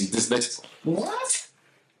crazy. This next what?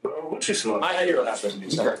 What you smoking? I hear what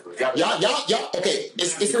happened. Y'all. Okay,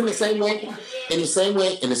 it's in the same way. In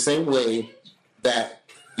the same way that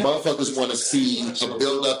motherfuckers want to see a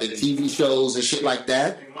build up in TV shows and shit like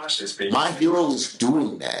that. My Hero is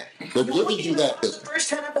doing that. They're giving you that. First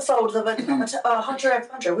 10 episodes of Hunter x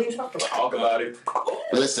Hunter. What are you talking about? Talk about it.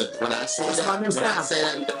 Listen, when I say that,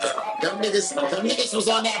 them niggas was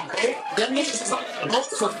on that boat. Them niggas was on that boat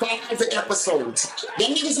for 5 episodes.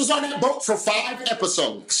 Them niggas was on that boat for 5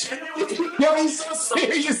 episodes. Yo, he's so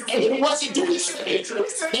serious. And he wasn't doing shit. It's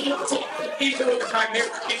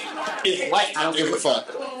like I don't give a fuck.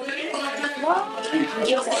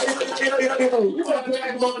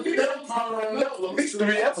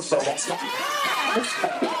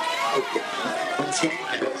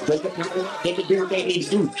 They can do what they need to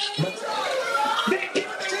do.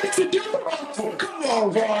 Come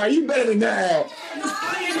on, boy, you better than that.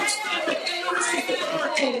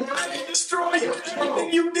 Destroy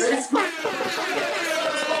everything you did.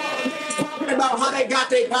 About how they got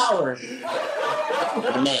their power.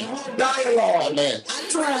 Man, Dialogue. man.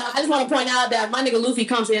 I just want to point out that my nigga Luffy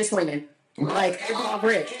comes in swinging. Like,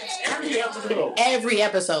 every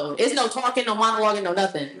episode. It's no talking, no monologuing, no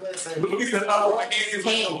nothing.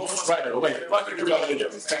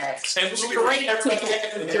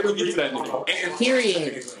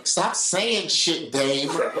 Period. Stop saying shit, Dame.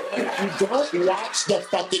 You don't watch the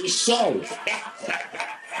fucking show.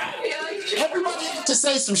 Everybody has to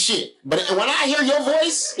say some shit, but when I hear your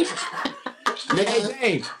voice, nigga,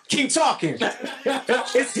 Hey, keep talking.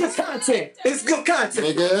 It's good content. It's good content.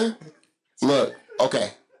 nigga, look,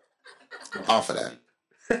 okay, off of that.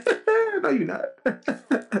 No, you're not.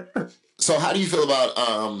 So, how do you feel about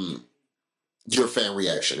your fan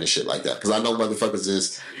reaction and shit like that? Because I know motherfuckers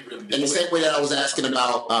is in the same way that I was asking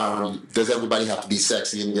about does everybody have to be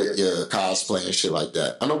sexy in your cosplay and shit like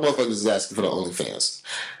that. I know motherfuckers is asking for the OnlyFans.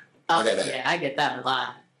 Oh, yeah, I get that a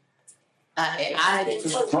lot.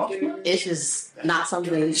 It's just not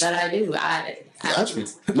something that I do.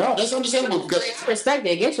 No, that's understandable because Respect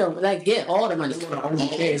it. Get all the money.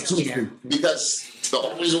 because the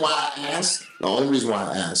only reason why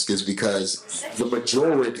I ask is because the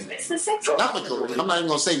majority, not majority, I'm not even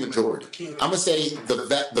gonna say majority. I'm gonna say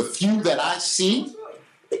the few that I see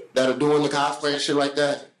that are doing the cosplay and shit like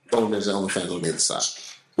that, there's the OnlyFans on the other side,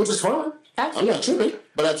 which is fine. I'm not tripping,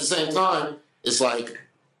 but at the same time, it's like,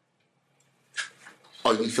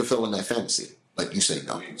 are you fulfilling that fantasy? Like you say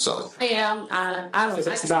no, so Yeah, I don't.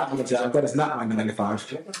 That's not my job. That is not my 9 to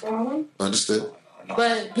 5. understood.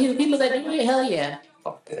 But people that do it, hell yeah.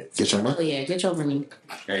 Get your Hell money. yeah, get your money.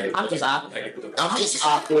 I'm just awkward.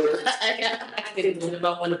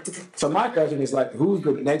 So my question is like, who's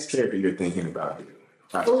the next character you're thinking about?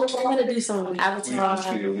 Ooh, I'm gonna do some Avatar.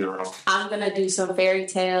 I'm gonna do some Fairy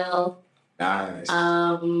Tale. Nice.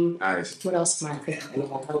 Nice. What else am I thinking?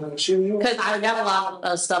 Because I got a lot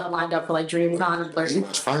of stuff lined up for like DreamCon and Blur.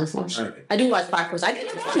 Fire Force. I do watch Fire Force. I did.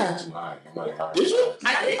 Did you?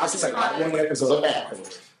 I did. I was like, one episode.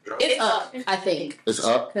 It's up, I think. It's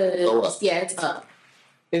up. Go up. Yeah, it's up.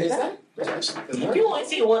 Is that? You only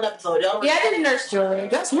see one episode. Y'all Yeah, I did Nurse Joy.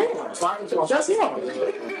 That's me. That's me.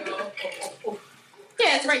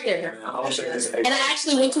 Yeah, it's right there. And I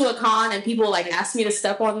actually went to a con and people like asked me to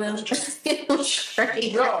step on them. It was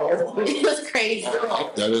crazy. It was crazy.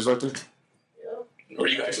 That is right there. Were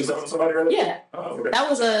you actually selling somebody earlier? Yeah. That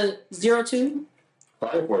was a 02.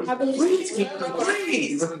 I believe. Yeah,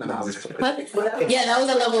 that was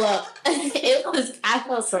a level up. I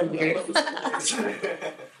felt so weird.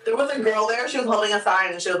 There was a girl there. She was holding a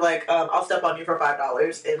sign and she was like, "I'll step on you for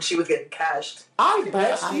 $5," and she was getting cashed. I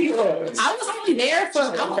bet she was. I was only there for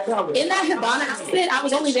in that Hibana outfit. I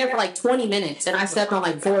was only there for like 20 minutes, and I stepped on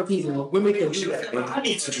like 4 people. I need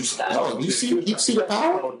to do something. Oh, you see the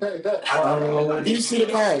power? You see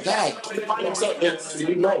the power, God.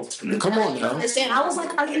 You know. Come on now. Understand? I was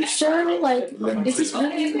like, "Are you sure? Like, is this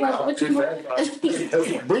really like what you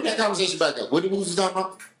want?" Bring that conversation back up. What did we talking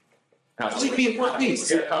about? She be in one piece.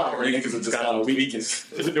 Because it's kind of weakness.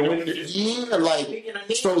 Yeah, like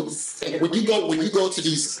so when you go to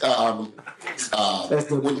these when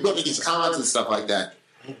you go to these cons and stuff like that,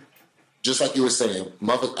 just like you were saying,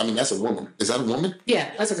 that's a woman. Is that a woman?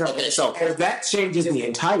 Yeah, that's a girl. Okay, so That changes the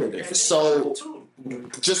entire difference. so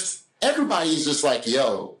just everybody's just like,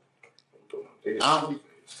 yo,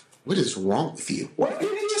 what is wrong with you? What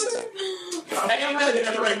did you just say? I'm not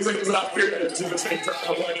everybody was like, it's not fair to the same time.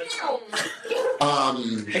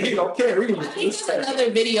 He don't care. I think there's another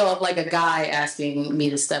video of like a guy asking me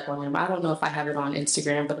to step on him. I don't know if I have it on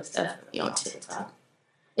Instagram, but it's definitely on TikTok.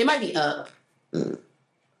 It might be up.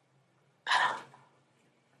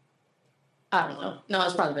 I don't know. No,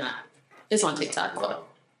 it's probably not. It's on TikTok,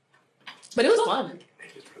 but it was fun.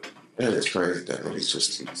 That is crazy. That movie's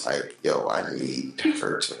just like, yo, I need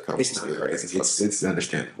her to come. It's not crazy. It's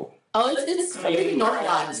understandable. Oh, it's pretty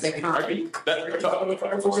normalized. They Are you talking about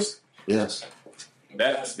Fire Force? Yes.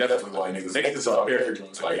 That's definitely why niggas saw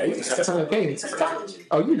characters like, hey, That's okay.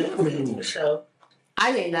 Oh, you know. show.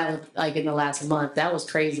 I think that was like in the last month. That was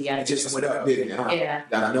crazy. It just went up, didn't it? Huh? Yeah.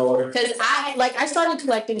 That I know of. Because I started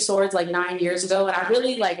collecting swords like 9 years ago, and I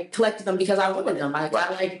really like collected them because I wanted them. I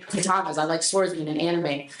like katanas, I like swordsmen and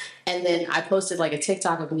anime. And then I posted like a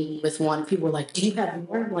TikTok of me with one. People were like, "Do you have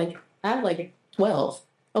more?" I'm like, "I have like 12."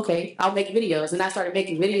 Okay, I'll make videos. And I started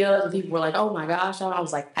making videos, and people were like, "Oh my gosh!" And I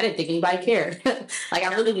was like, I didn't think anybody cared. Like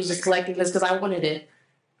I really was just collecting this because I wanted it.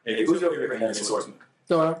 Hey, who's your favorite anime swordsman?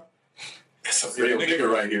 So That's a real nigga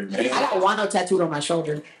right here, man. I got Wano tattooed on my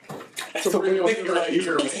shoulder. That's a real nigga right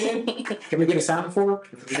here, man. Can we get a sound for it?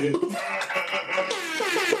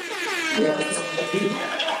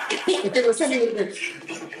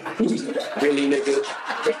 Really,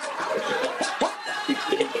 nigga?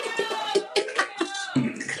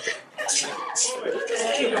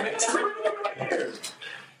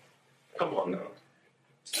 Come on now.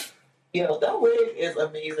 Yo, that wig is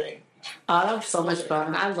amazing. Oh, that was so much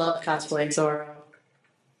fun. I love cosplaying Zoro.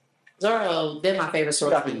 Zoro, they're my favorite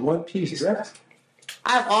sword. Got me one piece, right?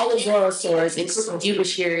 I have all of Zoro's swords, including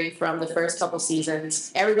Yubashiri from the first couple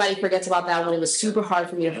seasons. Everybody forgets about that one. It was super hard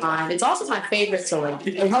for me to find. It's also my favorite sword.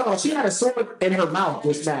 Hey, hold on. She had a sword in her mouth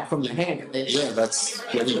just back from the hand. Yeah, that's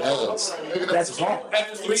what he does. That's hard.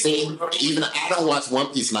 See, even I don't watch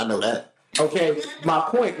One Piece and I know that. Okay, my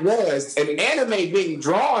point was an anime being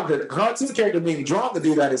drawn, the cartoon character being drawn to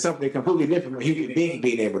do that is something completely different from human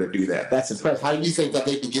being able to do that. That's impressive. How do you think that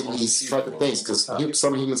they be getting these fucking things? Because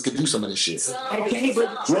some humans could do some of this shit. Okay,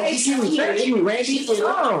 but Randy, She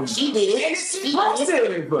did it.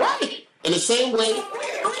 positive. Right. In the same way.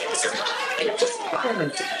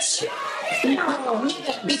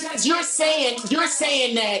 Because you're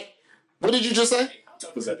saying that. What did you just say?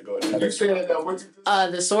 Was that to go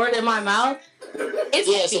The sword in my mouth,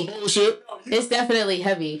 Yeah, some bullshit. it's definitely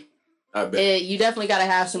heavy. I bet. You definitely got to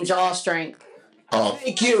have some jaw strength. Oh,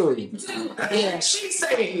 Thank you. Yeah. She's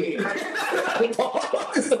saying I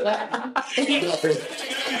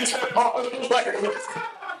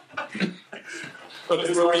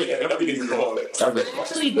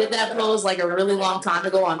actually did that pose like a really long time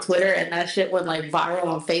ago on Twitter, and that shit went like viral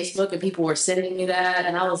on Facebook, and people were sending me that,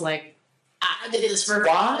 and I was like, I did this for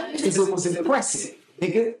why? Because it was impressive,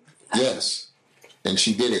 nigga. yes. And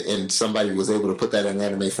she did it, and somebody was able to put that in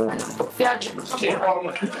anime form.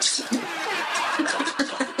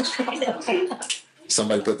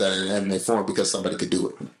 Somebody put that in anime form because somebody could do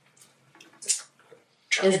it.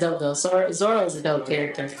 It's dope though. Zoro's a dope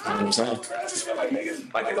character. You know what I'm saying?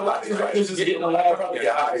 Like a lot of these writers just get in the lab, probably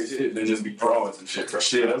get high as shit, and then just be drawing some shit.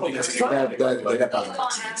 Shit, I think that's That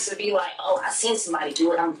don't have to be like, oh, I seen somebody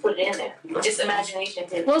do it, I'm gonna put it in there. Just imagination.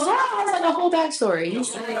 Well, Zoro has like a whole backstory.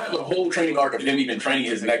 He's the whole training arc of him even training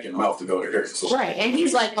his neck and mouth to go to her. So right, and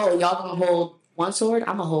he's like, oh, y'all gonna hold one sword?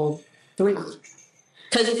 I'm gonna hold 3.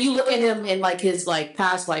 Because if you look at him in like his like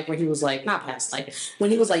past life, where he was like not past life,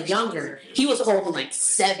 when he was like younger, he was holding like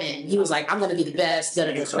 7. He was like, I'm gonna be the best, da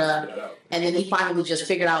da da da. And then he finally just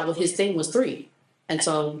figured out what his thing was 3, and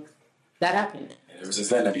so that happened. and ever since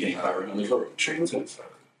then, I became power on the road.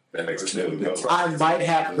 That makes us know. I might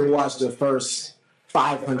have to watch the first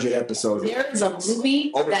 500 episodes. There is a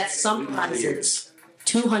movie that summarizes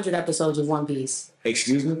 200 episodes of One Piece.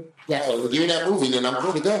 Excuse me? Yeah. Oh, give me that movie, then I'm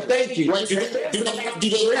good to go. Thank you. Wait, do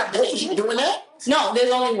they have movies doing that? No,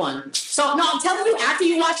 there's only one. So no, I'm telling you, after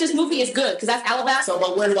you watch this movie, it's good because that's Alabama. So,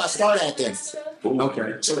 but where do I start at then?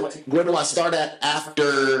 Okay. So, where do I start at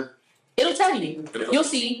after? It'll tell you. You'll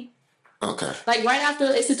see. Okay. Like right after,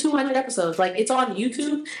 it's the 200 episodes. Like it's on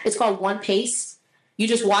YouTube. It's called One Pace. You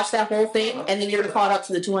just watch that whole thing, and then you're caught up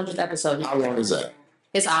to the 200th episode. How long is that?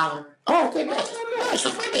 It's an hour. Oh, okay, man.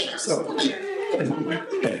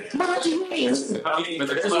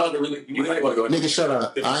 Nigga, shut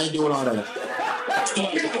up. I ain't doing all that.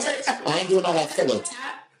 I ain't doing all that filler.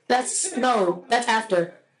 That's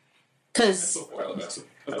after. Cause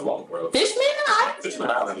Fishman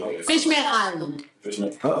Island. Fishman Island.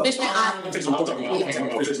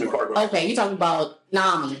 Okay, you talking about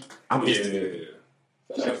Nami?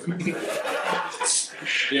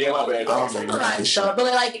 Yeah, my bad. Oh, my God. So, but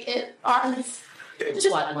like,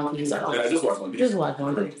 Just watch One Piece. Yeah, just watch One Piece. Just watch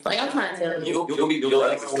One Piece. Like, I'm trying to tell you. You'll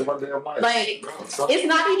like Like, it's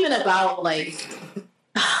not even about, like,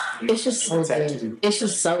 it's just so good. It's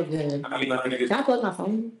just so good. I mean, like, Can I plug my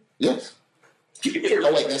phone? Yes.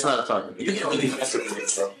 Oh wait, that's not a target. you can't really mess with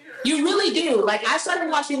it, bro. You really do. Like, I started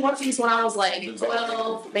watching One Piece when I was like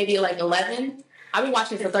 12, maybe like 11. I've been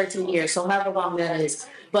watching for 13 years, so however long that is.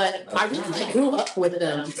 But I really like, grew up with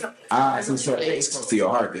them. So it's close to your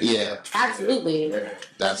heart. Then. Yeah, Absolutely. You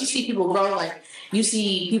that's see people grow, like, you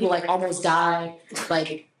see people like almost die,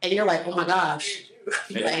 like, and you're like, oh my gosh.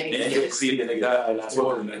 And you'll see it in the guy last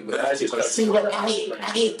one. But that's just like, see what I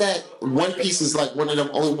hate that One Piece is like one of them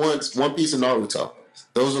only ones. One Piece and Naruto.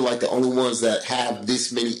 Those are like the only ones that have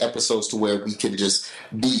this many episodes to where we can just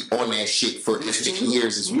be on that shit for as many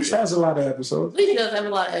years as we Which has a lot of episodes. Bleach does have a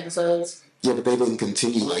lot of episodes. Yeah, but they didn't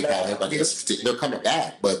continue like that. Everybody else, they're coming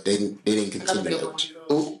back, but they didn't continue.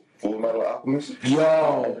 Ooh. Full Metal Alchemist.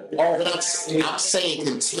 Yo. But I'm saying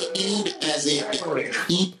continued as in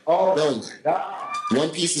keep going. One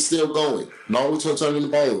Piece is still going. Naruto turning to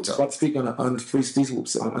Boruto. Let's speak on an unspeakable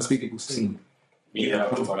scene. yeah,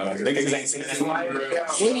 niggas ain't seen that.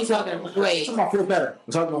 What are you talking about? Wait. I'm talking about Full Metal.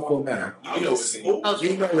 I'm talking about Full Metal. You know what's in.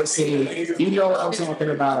 You know what scene. You know what I'm talking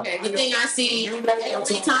about. Okay, the thing I see every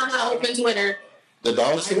time I open Twitter. The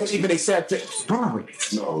dog I shit? don't even accept it. Bro.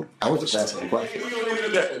 No, I was just asking a question.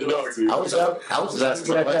 The dog too. I was just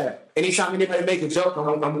asking a question. Anytime anybody make a joke,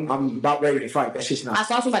 I'm about ready to fight. That shit's I not.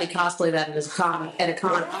 saw somebody cosplay that at a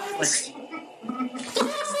con.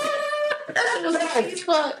 That was like,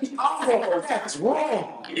 fuck. Oh, that's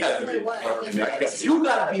wrong. You gotta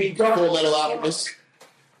be Full Metal Alchemist.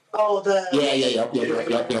 Oh, the. Yeah.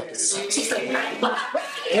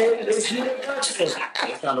 It's universal.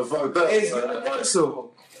 Kind of fucked up. It's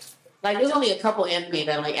universal. Like, there's only a couple anime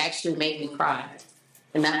that like actually make me cry,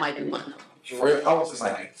 and that might be one. I was just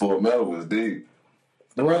like, Full Metal was deep.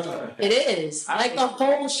 the real time. It is like the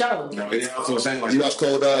whole show. Yeah, that's what I'm saying. Like, You guys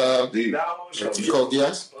called deep.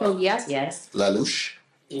 yes? Oh yes. Lelouch.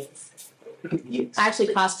 I actually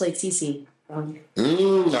cosplayed Cece. I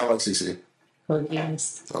like CC. Oh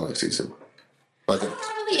yes. I like CC. But I'm not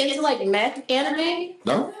really into like mech anime.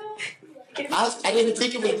 no? I didn't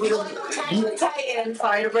think it was real. Titan,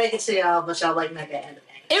 sorry to break it to y'all, but y'all like mega anime.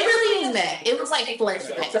 It really is mech. It was like flesh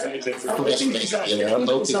mech. Yeah,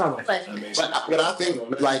 low key. Flesh. But I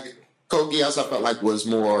think like Code Geass I felt like was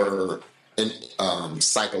more an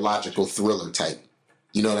psychological thriller type.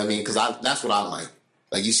 You know what I mean? Because that's what I like.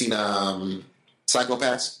 Like you seen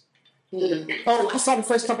Psychopaths? Oh, I saw the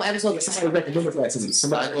first couple episodes. Somebody recommended that to me.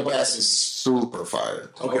 Psychopaths is super fire.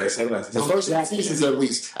 Okay, say that. The first two seasons at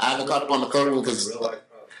least. I haven't caught up on the third one because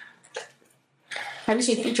Have you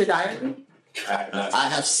seen Future Diary? I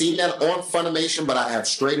have seen that on Funimation, but I have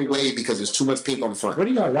strayed away because there's too much pink on the front. What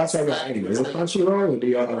do y'all? Y'all talking about anime? Is it Crunchyroll or do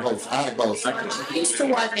y'all know? Both. I have both. I used to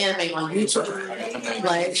watch anime on YouTube.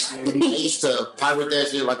 Like, I used to pirate that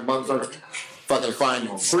shit like a motherfucker. Fucking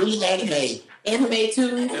find free anime. anime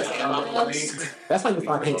too. That's like the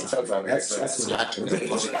fun hate. That's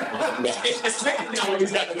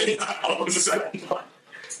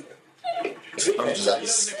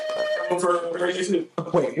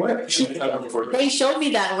wait, what? They showed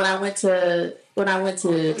me that when I went to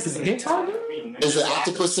Is it hentai? Is it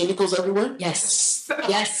octopus tentacles everywhere? yes.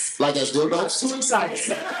 Like as dildos? Suicide.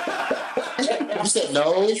 You said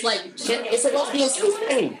no? It's like shit. It's supposed to be a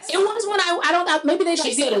thing. It was when I don't know, maybe they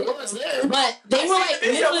like did it, but they were like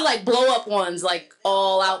literally like blow up ones like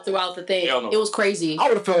all out throughout the thing. Hell no. It was crazy. I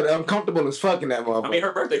would have felt uncomfortable as fucking that motherfucker. I mean,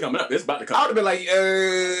 her birthday coming up. It's about to I come. would have been like,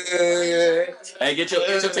 Hey, get your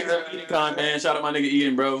tickets to Eden Con, man. Shout out my nigga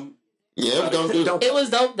Eden, bro. Yeah, we're gonna do that. It was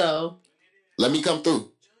dope though. Let me come through.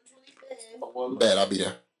 Bet I'll be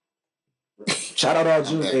there. shout out all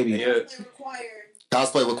June, baby. Yeah.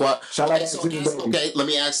 Cosplay required. Shout out to June, baby. Okay, let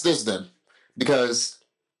me ask this then. Because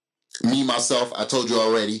me, myself, I told you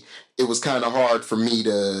already, it was kind of hard for me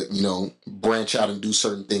to, branch out and do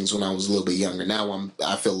certain things when I was a little bit younger. Now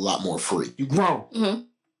I feel a lot more free. You grown. Mm-hmm.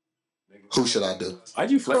 Who should I do?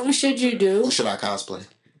 Why'd you flex? What should you do? Who should I cosplay?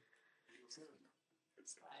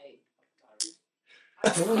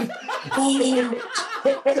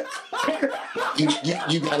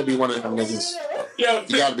 You gotta be one of them niggas. Yeah,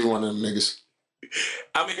 You gotta be one of them niggas.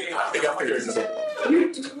 I mean, I think I figured it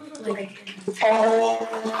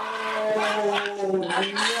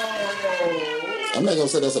I'm not gonna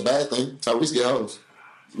say that's a bad thing. Tyrese get hoes.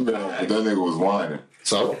 Man, that nigga was whining.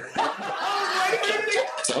 So?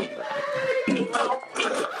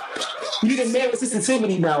 You need a man with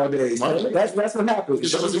sensitivity nowadays. Man. That's what happens. He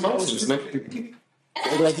shows emotions, nigga.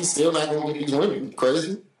 Like he's still not gonna get these women.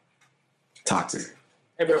 Crazy. Toxic.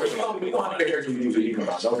 Hey, bro, we don't have a character you use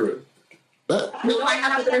about. Don't do it. No, I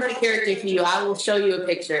have a perfect character for you. I will show you a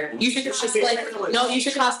picture. You should cosplay. No, you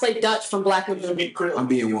should cosplay Dutch from Black Widow. I'm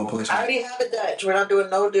being One Punch I Man. already have a Dutch. We're not doing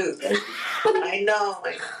no dude. I know.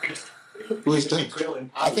 Who is that?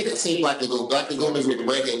 I think it seemed like the little Black Lagoon is with the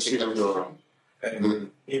red hair chick that was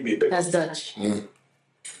doing. That's Dutch.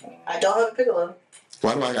 I don't have a Piccolo.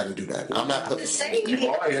 Why do I got to do that? I'm not putting.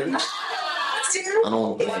 I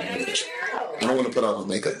don't want to put on the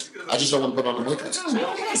makeup. I just don't want to put on the makeup. I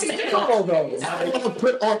don't want to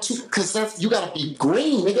put on too, because you gotta be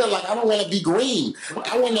green, nigga. Like I don't want to be green.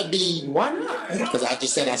 I want to be. Why not? Because I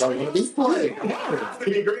just said I don't want to be green.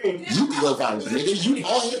 You can go violent, nigga. You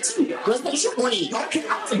all here too. Let's make sure green. Okay,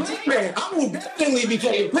 man, I will definitely be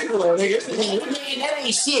playing Piccolo, nigga. Man, that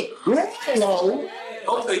ain't shit. Hello.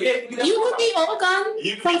 You could be Ogun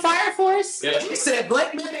from Fire Force. Yeah. He said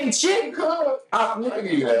black man ain't shit. I'm looking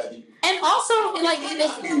at you that. And also, like,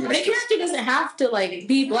 the character doesn't have to like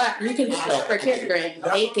be black. You can just go for a character and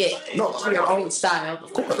make it your own style.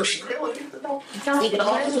 Of course.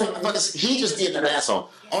 He just did an asshole.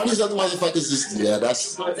 All these other motherfuckers just,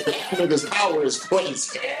 that's nigga's power is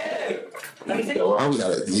crazy. Oh, we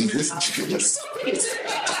gotta leave this.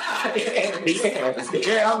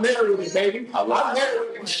 Yeah, I'm married with it, baby. I'm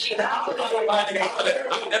married with it. I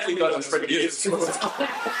definitely thought it was pretty good.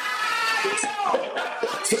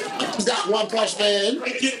 Got One Punch Man.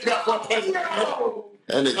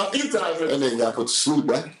 And then got put to sleep,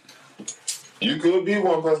 right? You could be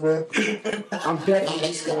One Punch Man. I'm definitely.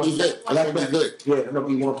 That's gonna be good. That's gonna be good. Yeah, I'm gonna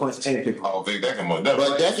be One Punch and Piccolo. I don't think that can be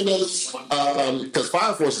But definitely, because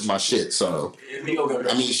Fire Force is my shit, so I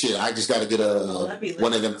mean, shit. I just gotta get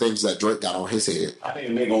one of them things that Drake got on his head. I think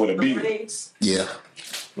a nigga with a beard. Yeah.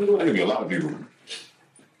 That could be a lot of people.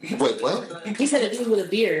 Wait, what? He said a dude with a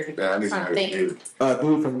beard. Yeah, I need I'm to thinking. beard.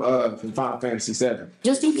 Dude from Final Fantasy VII.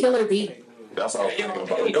 Just do Killer Bee. That's all I'm thinking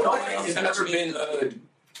about. Nobody's ever been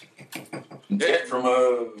dead from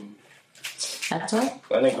That's all.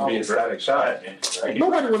 That nigga be a static shot.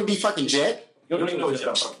 Nobody want to be fucking Jet. you don't even know what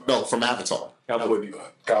you're talking about. No, from Avatar. That would be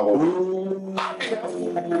Oh,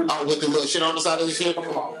 with the little shit on the side of the shit.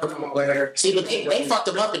 See, but they fucked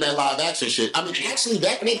him up in that live action shit. I mean, actually,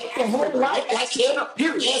 that made the whole life like him.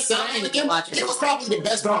 Yes, it was probably the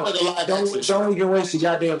best part of the live action. Don't even waste your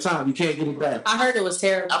goddamn time. You can't get it back. I heard it was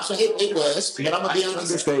terrible. It was, but I'm gonna be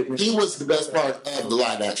honest. He was the best part of the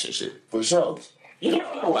live action shit For sure.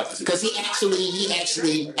 because he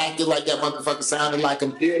actually acted like that motherfucker, sounded like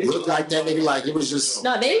him, looked like that nigga. Like it was just.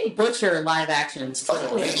 No, they butcher live actions.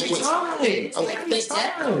 Live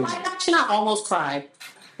action, I almost cried.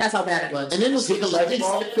 That's how bad it was. And then this nigga like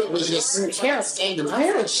it was just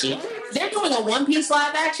terrible. Shit. They're doing a One Piece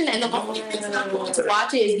live action, and the only reason I'm going to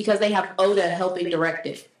watch it is because they have Oda helping direct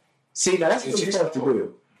it. See, now that's what you're supposed to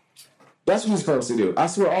do. That's what you're supposed to do. I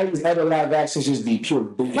swear all these other live actions just be pure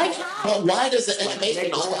bullshit. Like, but why does the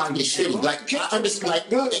animation always be shitty? Like, I understand,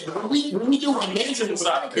 like, when we do amazing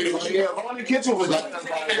stuff, Only Kitchen was like,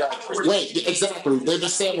 wait, exactly, they're the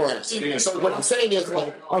samurais. So what I'm saying is,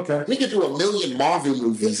 like, Okay. we could do a million Marvel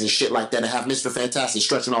movies and shit like that and have Mr. Fantastic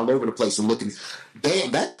stretching all over the place and looking,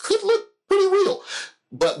 damn, that could look pretty real.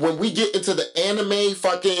 But when we get into the anime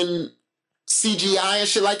fucking CGI and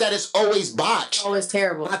shit like that, it's always botched. oh, it's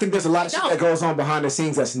terrible. I think there's a lot of shit that goes on behind the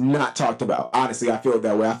scenes that's not talked about. Honestly, I feel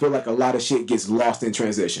that way. I feel like a lot of shit gets lost in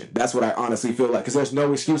transition. That's what I honestly feel like. Because there's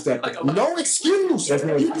no excuse that. No excuse. There's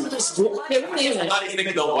no You do this. It really A isn't. lot of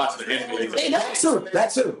niggas don't watch the anime.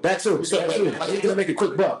 That too. Like, he's gonna make a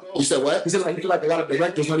quick buck. You said what? He said like, he feel like a lot of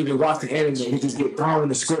directors don't even watch the anime. He just get thrown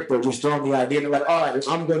the script or just thrown the idea. And they're like, all right,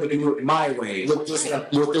 I'm going to do it my way. With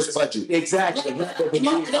this budget. Exactly.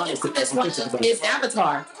 It's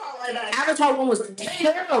Avatar. Avatar 1 was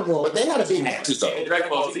terrible. But they had to be actors though. Dragon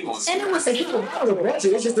Ball Z was. And it was a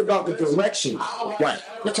It's just about the direction. Right.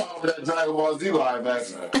 we're talking about that Dragon Ball Z live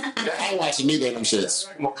action. I ain't watching neither of them shits.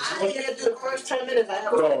 I didn't do the first 10 minutes. I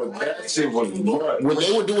have Bro, that shit was what? When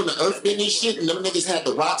they were doing the earth bending shit and them niggas had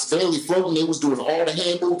the rocks barely floating, they was doing all the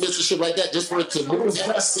hand movements and shit like that just for it to move. I'm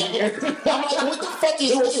like, what the fuck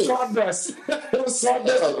is this? Sawdust. It was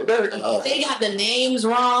sawdust. They got the names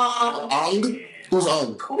wrong. Ong? Who's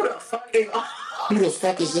Ong? Who the fuck is Who the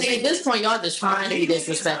fuck is See, this? at this point, y'all just trying to be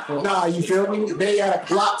disrespectful. Nah, you feel me? They got a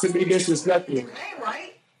plot to be disrespectful. Ain't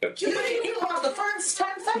right? You lost the first 10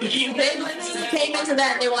 seconds. They literally came into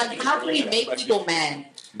that and they were like, how can we make people mad?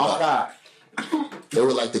 Oh God. They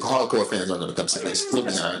were like the hardcore fans are gonna come sit next to me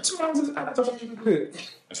behind.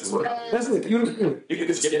 That's it. You You can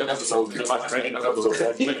just get them episodes. You can watch training episodes.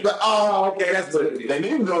 But, oh, okay, that's good. They need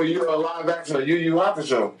to know you're a live action or you after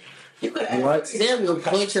show. What? They will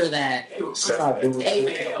butcher that. Stop doing They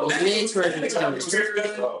that. will butcher the tongue.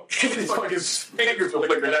 His fucking fingers were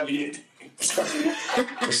flickering at me. Someone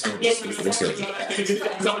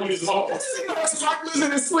is Sparklers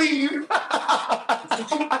in his sleeve.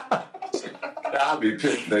 I'll be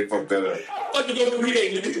pissed they fucked that up. What you gonna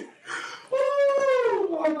create?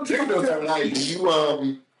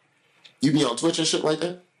 You be on Twitch and shit like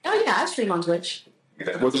that? Oh yeah, I stream on Twitch.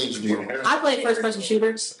 What games you do? I play first-person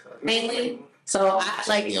shooters mainly. So I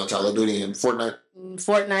like You on Call of Duty and Fortnite?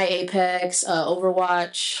 Fortnite, Apex,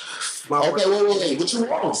 Overwatch. Okay, wait. What you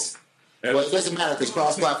want? Well, it doesn't matter because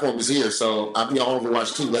cross-platform is here, so I'll be on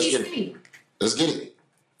Overwatch too. Let's get it.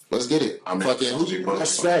 Let's get it. I'm fucking. Who you play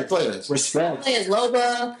as? I Respect. play as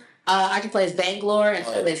Loba. I can play as Bangalore and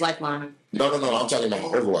I play as Lifeline. No. I'm talking about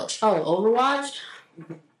Overwatch Oh, Overwatch.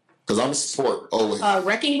 because I'm a support always.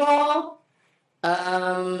 Wrecking Ball.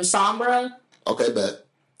 Sombra. Okay, bet.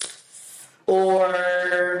 Or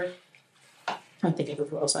I'm trying to think of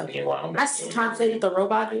who else I do. I sometimes play with the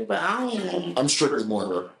robot dude, but I don't know. I'm strictly more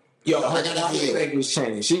her. Yo, I got thing was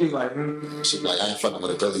changed. She was like, She's like, I ain't fucking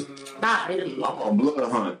with a Billy. Not really. I'm on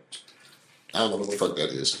Blood Hunt. I don't know what the fuck that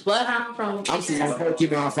is. Bloodhound from. I'm seeing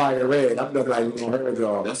Pokemon Fire Red. I'm looking like you on her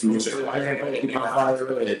dog. That's music. I am Pokemon Fire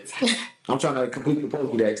Red. I'm trying to complete the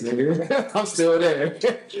Pokédex, nigga. I'm still there.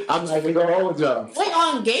 I'm not even gonna hold y'all. Wait,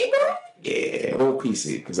 on Game Boy? Yeah, old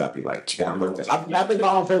PC, because I'd be like, I've been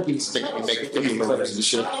on Pokédex.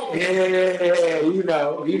 Yeah, you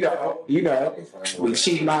know. We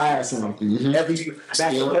cheat my ass on every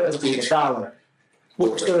back in Thursday $1.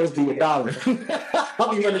 Which Thursday $1?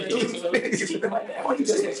 I'll be running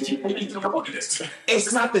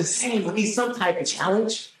It's not the same. We need some type of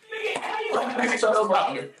challenge.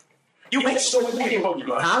 You make sure you get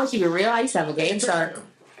Pokemon. I'll keep it real. I used to have a Game Shark.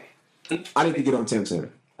 I need to get on Tim Center.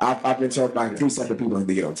 I've been told by 3 separate people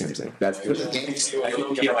to get on Tim Center. That's good.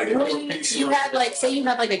 You had like, say you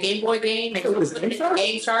had like a Game Boy game, and you would put it in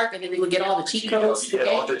Game Shark, and then you would get all the cheat codes. Yeah,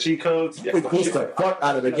 all the cheat codes. Yeah. We push the fuck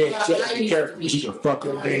out of the game. Just be careful. You can fuck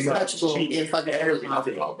your game up. Untouchable in fucking everything.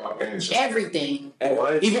 Everything.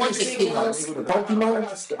 Even with the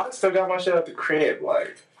Pokemon, I still got my shit at the crib,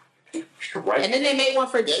 like. Right. And then they made one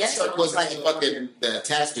for That DS. stuff was like fucking the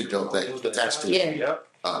attached joke that was attached to. Yeah. Yep.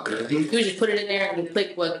 Good. You would just put it in there and you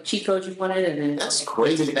click what cheat code you wanted, and then That's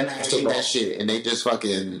crazy that I did that shit and they just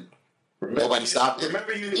fucking nobody stopped it.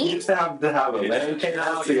 Remember you used to have a LAN came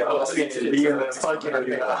out so you also get to be in the fucking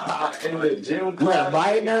in the gym. you gotta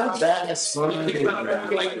buy it now? That's funny. You go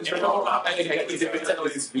ahead.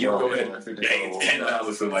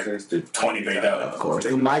 $10 for like $20,000. Of course.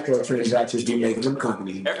 And microtransactions be making them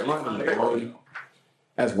companies money.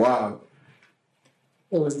 That's wild.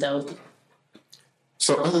 it was dope.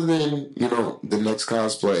 So other than, the next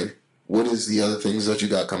cosplay, what is the other things that you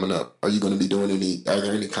got coming up? Are you going to be doing are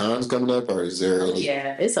there any cons coming up or is there any?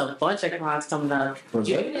 Yeah, it's a bunch of cons coming up.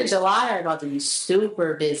 June and July are about to be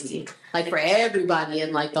super busy. Like for everybody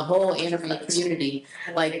in like the whole anime community.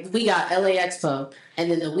 Like we got LA Expo, and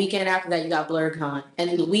then the weekend after that you got BlurCon, and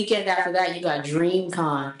then the weekend after that you got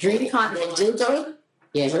DreamCon. DreamCon is in June.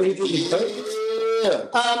 Yeah. LA Expo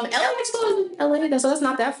is in LA, so that's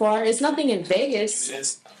not that far. It's nothing in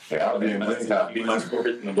Vegas. Yeah, I'll be in Bangkok. Before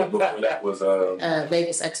that was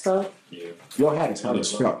Vegas Expo. Your hat is hard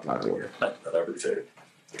as fuck out there.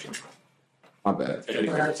 My bad. I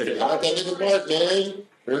like that nigga Mark, man.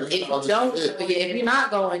 If you're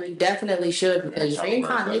not going, you definitely should, because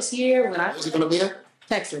DreamCon this year, when I Where's it going to be at?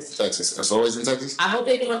 Texas. Texas. It's always in Texas? I hope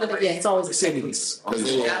they do another. Yeah, it's always the same.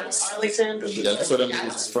 Arlington. Yeah, that's where them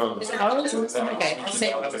niggas is from. Okay,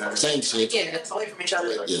 Same shit. Yeah, it's away from each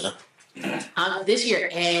other. Yeah. this year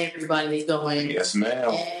everybody's going. yes,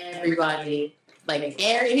 ma'am. Everybody, like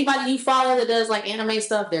anybody you follow that does like anime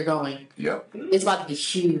stuff, they're going. Yep. It's about to be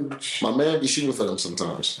huge. My man be shooting for them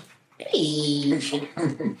sometimes. Hey, You know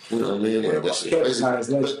what I mean? Like, that shit crazy. But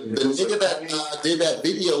the nigga that did that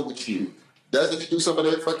video with you, doesn't he do some of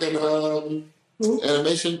that fucking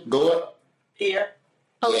animation? Go up? Here.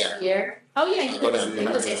 oh Yeah. yeah. Oh yeah, you Go can down. do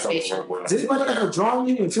animation. Has anybody ever drawn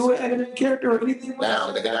you into an anime character or anything?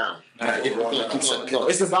 Down, nigga, down.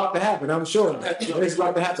 It's about to happen, I'm sure. It's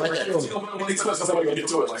about to happen, I'm sure. When he twists, somebody gonna get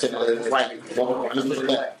to it. Like,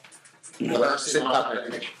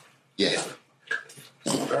 Right. Yeah.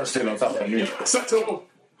 Sitting on top of me.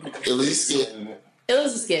 At least, yeah. It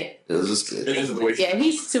was a skit. It was just good. It is the way. Yeah,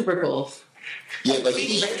 he's super cool. Yeah, but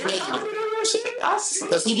he does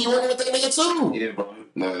he be working with that nigga too? Yeah, bro.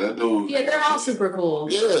 No, that dude. Yeah, they're all super cool.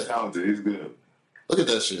 Yeah. Talented. He's good. Look at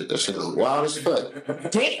that shit. That shit look wild as fuck.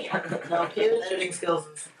 No, his editing skills.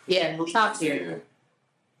 Yeah, top tier.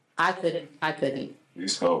 I couldn't.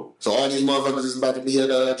 He's cold. So all these motherfuckers is about to be at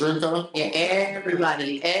DreamCon? Yeah,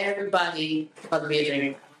 everybody about to be a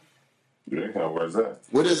dream. DreamCon, where's that?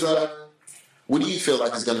 What do you feel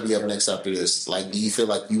like is going to be up next after this? Like, do you feel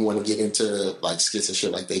like you want to get into like skits and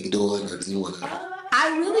shit like they be doing, or do you want to?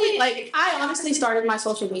 I honestly started my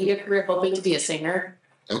social media career hoping to be a singer.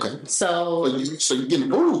 Okay. So you get in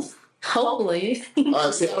the groove. Hopefully. You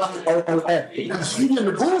get in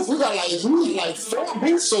the groove. We got like 4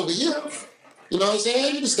 beats over here. You know what I'm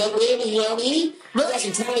saying? You just step in, you know what I mean? We got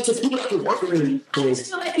some talented people that can work with me. I just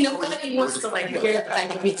feel like nobody wants to like hear the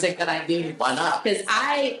type of music that I do. Why not? Because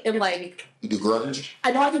I am like, you do grunge?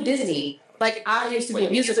 I know I do Disney. Like I used to do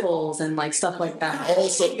musicals and like stuff like that.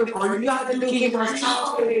 Also, you gotta do You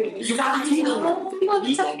gotta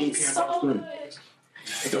do so much.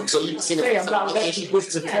 So you sing like I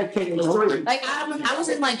was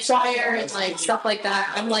in like choir and like stuff like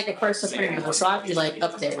that. I'm like a first soprano, so I'd be like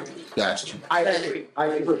up there. Gotcha. I agree.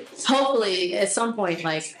 Hopefully, at some point,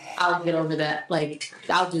 like I'll get over that. Like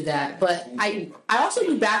I'll do that. But I also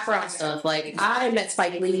do background stuff. Like I met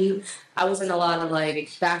Spike Lee. I was in a lot of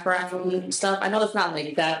like background stuff. I know it's not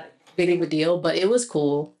like that big of a deal, but it was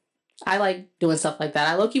cool. I like doing stuff like that.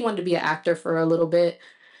 I low-key wanted to be an actor for a little bit,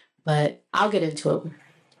 but I'll get into it.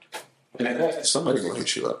 Somebody will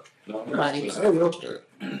hit you up. Nobody.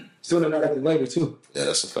 Sooner rather than later, too. Yeah,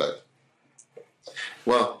 that's a fact.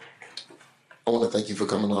 Well, I want to thank you for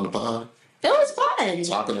coming on the pod. It was fun.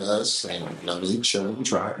 Talking to us and, you know, me, chilling.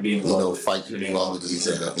 Fighting through all of these,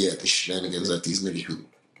 the shenanigans that these niggas do.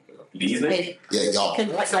 These niggas? Yeah, y'all.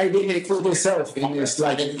 That's how you didn't include yourself. And it's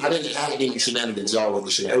like, I didn't have any shenanigans. Y'all were the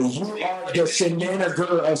shenanigans. You are the shenanigan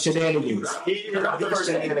of shenanigans.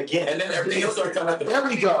 And then everything else started coming out. There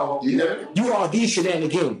we go. You are the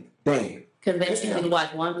shenanigan. Dang. Convincing me to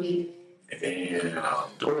watch One Piece.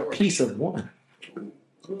 Or a piece of one.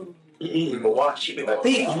 Leave watching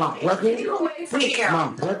anything,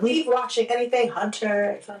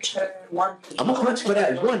 Hunter, One Piece. I'm gonna hunt for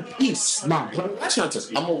that One Piece, mom. Watch Hunters.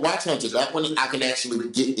 I'm gonna watch Hunters. That one I can actually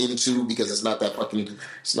get into because it's not that fucking.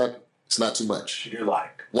 It's not too much. You're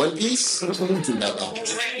like One Piece. I'm telling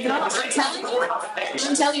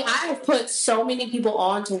you, I have put so many people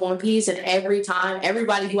on to One Piece, and every time,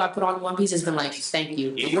 everybody who I put on One Piece has been like, "Thank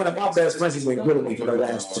you." One of my best friends has been grilling me for the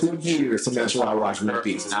last 2 years to make sure I watch One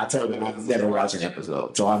Piece, and I tell them I've never watched an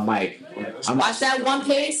episode, so I might. Watch that One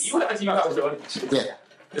Piece. Yeah.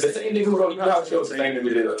 It's the same nigga who wrote How Show, the same nigga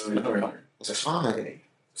who did Hunter. It's fine.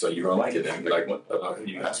 So you don't like it then? Like what?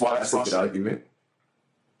 That's why that's a good argument.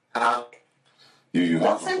 You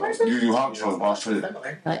hot show, watch it.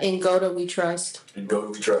 In Goda We Trust. In Goda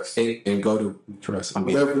We Trust. In Goda We Trust. I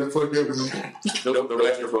mean, The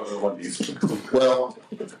relationship for One Piece. Well,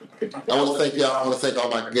 I want to thank y'all. I want to thank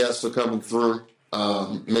all my guests for coming through.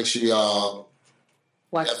 Make sure y'all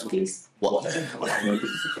watch One Piece.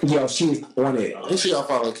 Yo, she's on it. Make sure y'all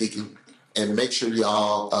follow Kiki, and make sure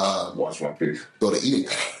y'all watch One Piece. Go to Eating.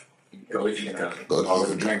 Go to Eating. Go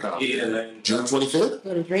to DreamCon. June 25th.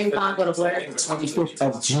 Go to DreamCon. Go to Blair. 25th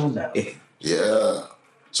of June. Yeah.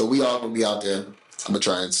 So we all gonna be out there. I'm gonna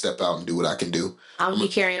try and step out and do what I can do. I'm gonna be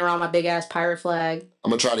carrying around my big ass pirate flag.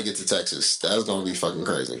 I'm gonna try to get to Texas. That's gonna be fucking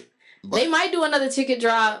crazy. But they might do another ticket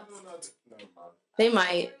drop. They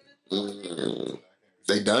might.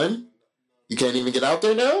 They done? You can't even get out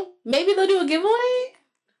there now? Maybe they'll do a giveaway.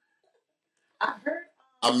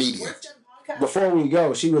 I'm media. Before we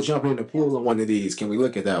go, she was jumping in the pool on one of these. Can we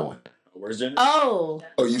look at that one? Where's Jen? Oh,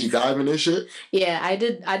 you be diving and shit? Yeah, I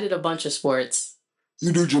did a bunch of sports.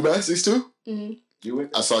 You do gymnastics too? Mm-hmm.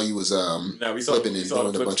 I saw you was flipping and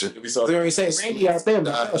doing a bunch of. I was going to say Randy out there.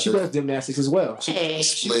 She does gymnastics as well. She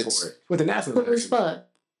splits with the national. Cool as fuck.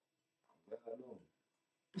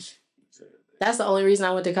 That's the only reason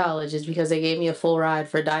I went to college is because they gave me a full ride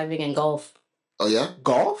for diving and golf. Oh yeah,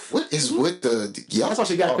 golf. What is with the? Yeah, that's why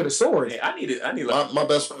she got to the sword. Hey, I need my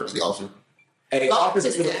best friend is golfing. Hey, golf is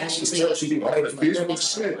is she be playing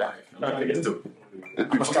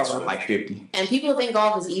like 50. And people think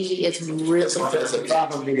golf is easy. It's really expensive. The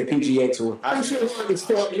PGA Tour. I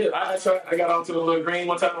got onto the little green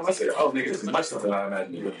one time. I said, "Oh, nigga, this is much tougher than I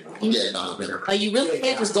imagined." Yeah, no, you really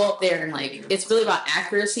can't just go up there and like. It's really about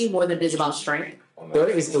accuracy more than it is about strength. There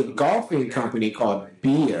is a golfing company called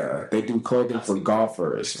Bia. They do clothing for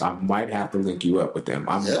golfers. I might have to link you up with them.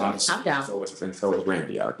 I'm down. So is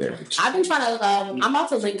Randy out there. I've been trying to. I'm about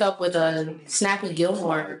to link up with Snappy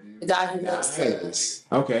Gilmore, the guy who does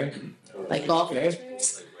okay, like golf. I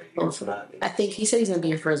think he said he's gonna be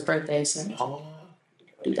here for his birthday. So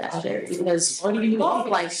do that shit because you golf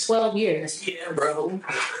for like 12 years. Yeah, bro.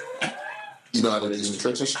 You know how to do some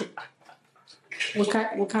tricks and shit?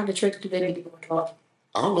 What kind of tricks do they need to do?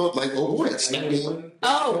 I don't know, like, oh, what? Snapping.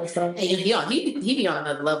 Oh, he be on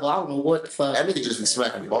another level. I don't know what the fuck. That nigga just be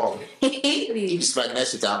smacking the ball. He be smacking that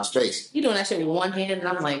shit down his face. You doing that shit with one hand, and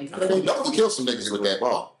I'm like, You know who killed some niggas with that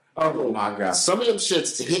ball? Oh my god. Some of them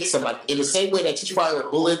shits hit somebody in the same way that you fire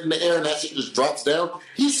a bullet in the air and that shit just drops down.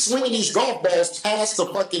 He's swinging these golf balls past the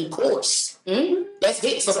fucking course. mm-hmm. That's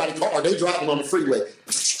hitting somebody's car. They driving on the freeway.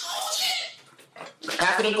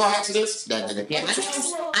 Half of them car accidents, that nigga. Yeah,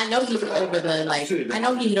 I know he hit over the I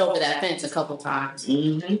know he hit over that fence a couple times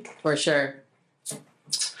for sure.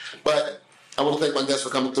 But I want to thank my guests for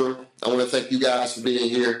coming through. I want to thank you guys for being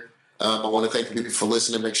here. I want to thank the people for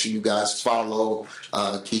listening. Make sure you guys follow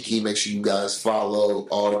Kiki. Make sure you guys follow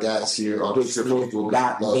all the guys here. All the descriptions will be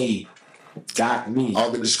below. Got me.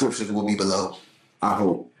 All the descriptions will be below. I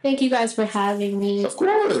hope. Thank you guys for having me. Of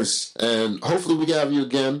course. And hopefully we can have you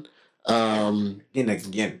again. And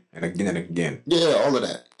again. Yeah, all of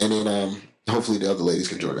that. And then hopefully the other ladies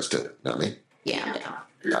can join us too. You know what I mean? Yeah, I'm down.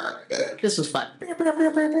 All right, bad. This was fun. You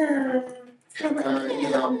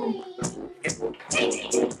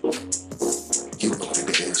know what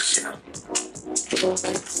it is.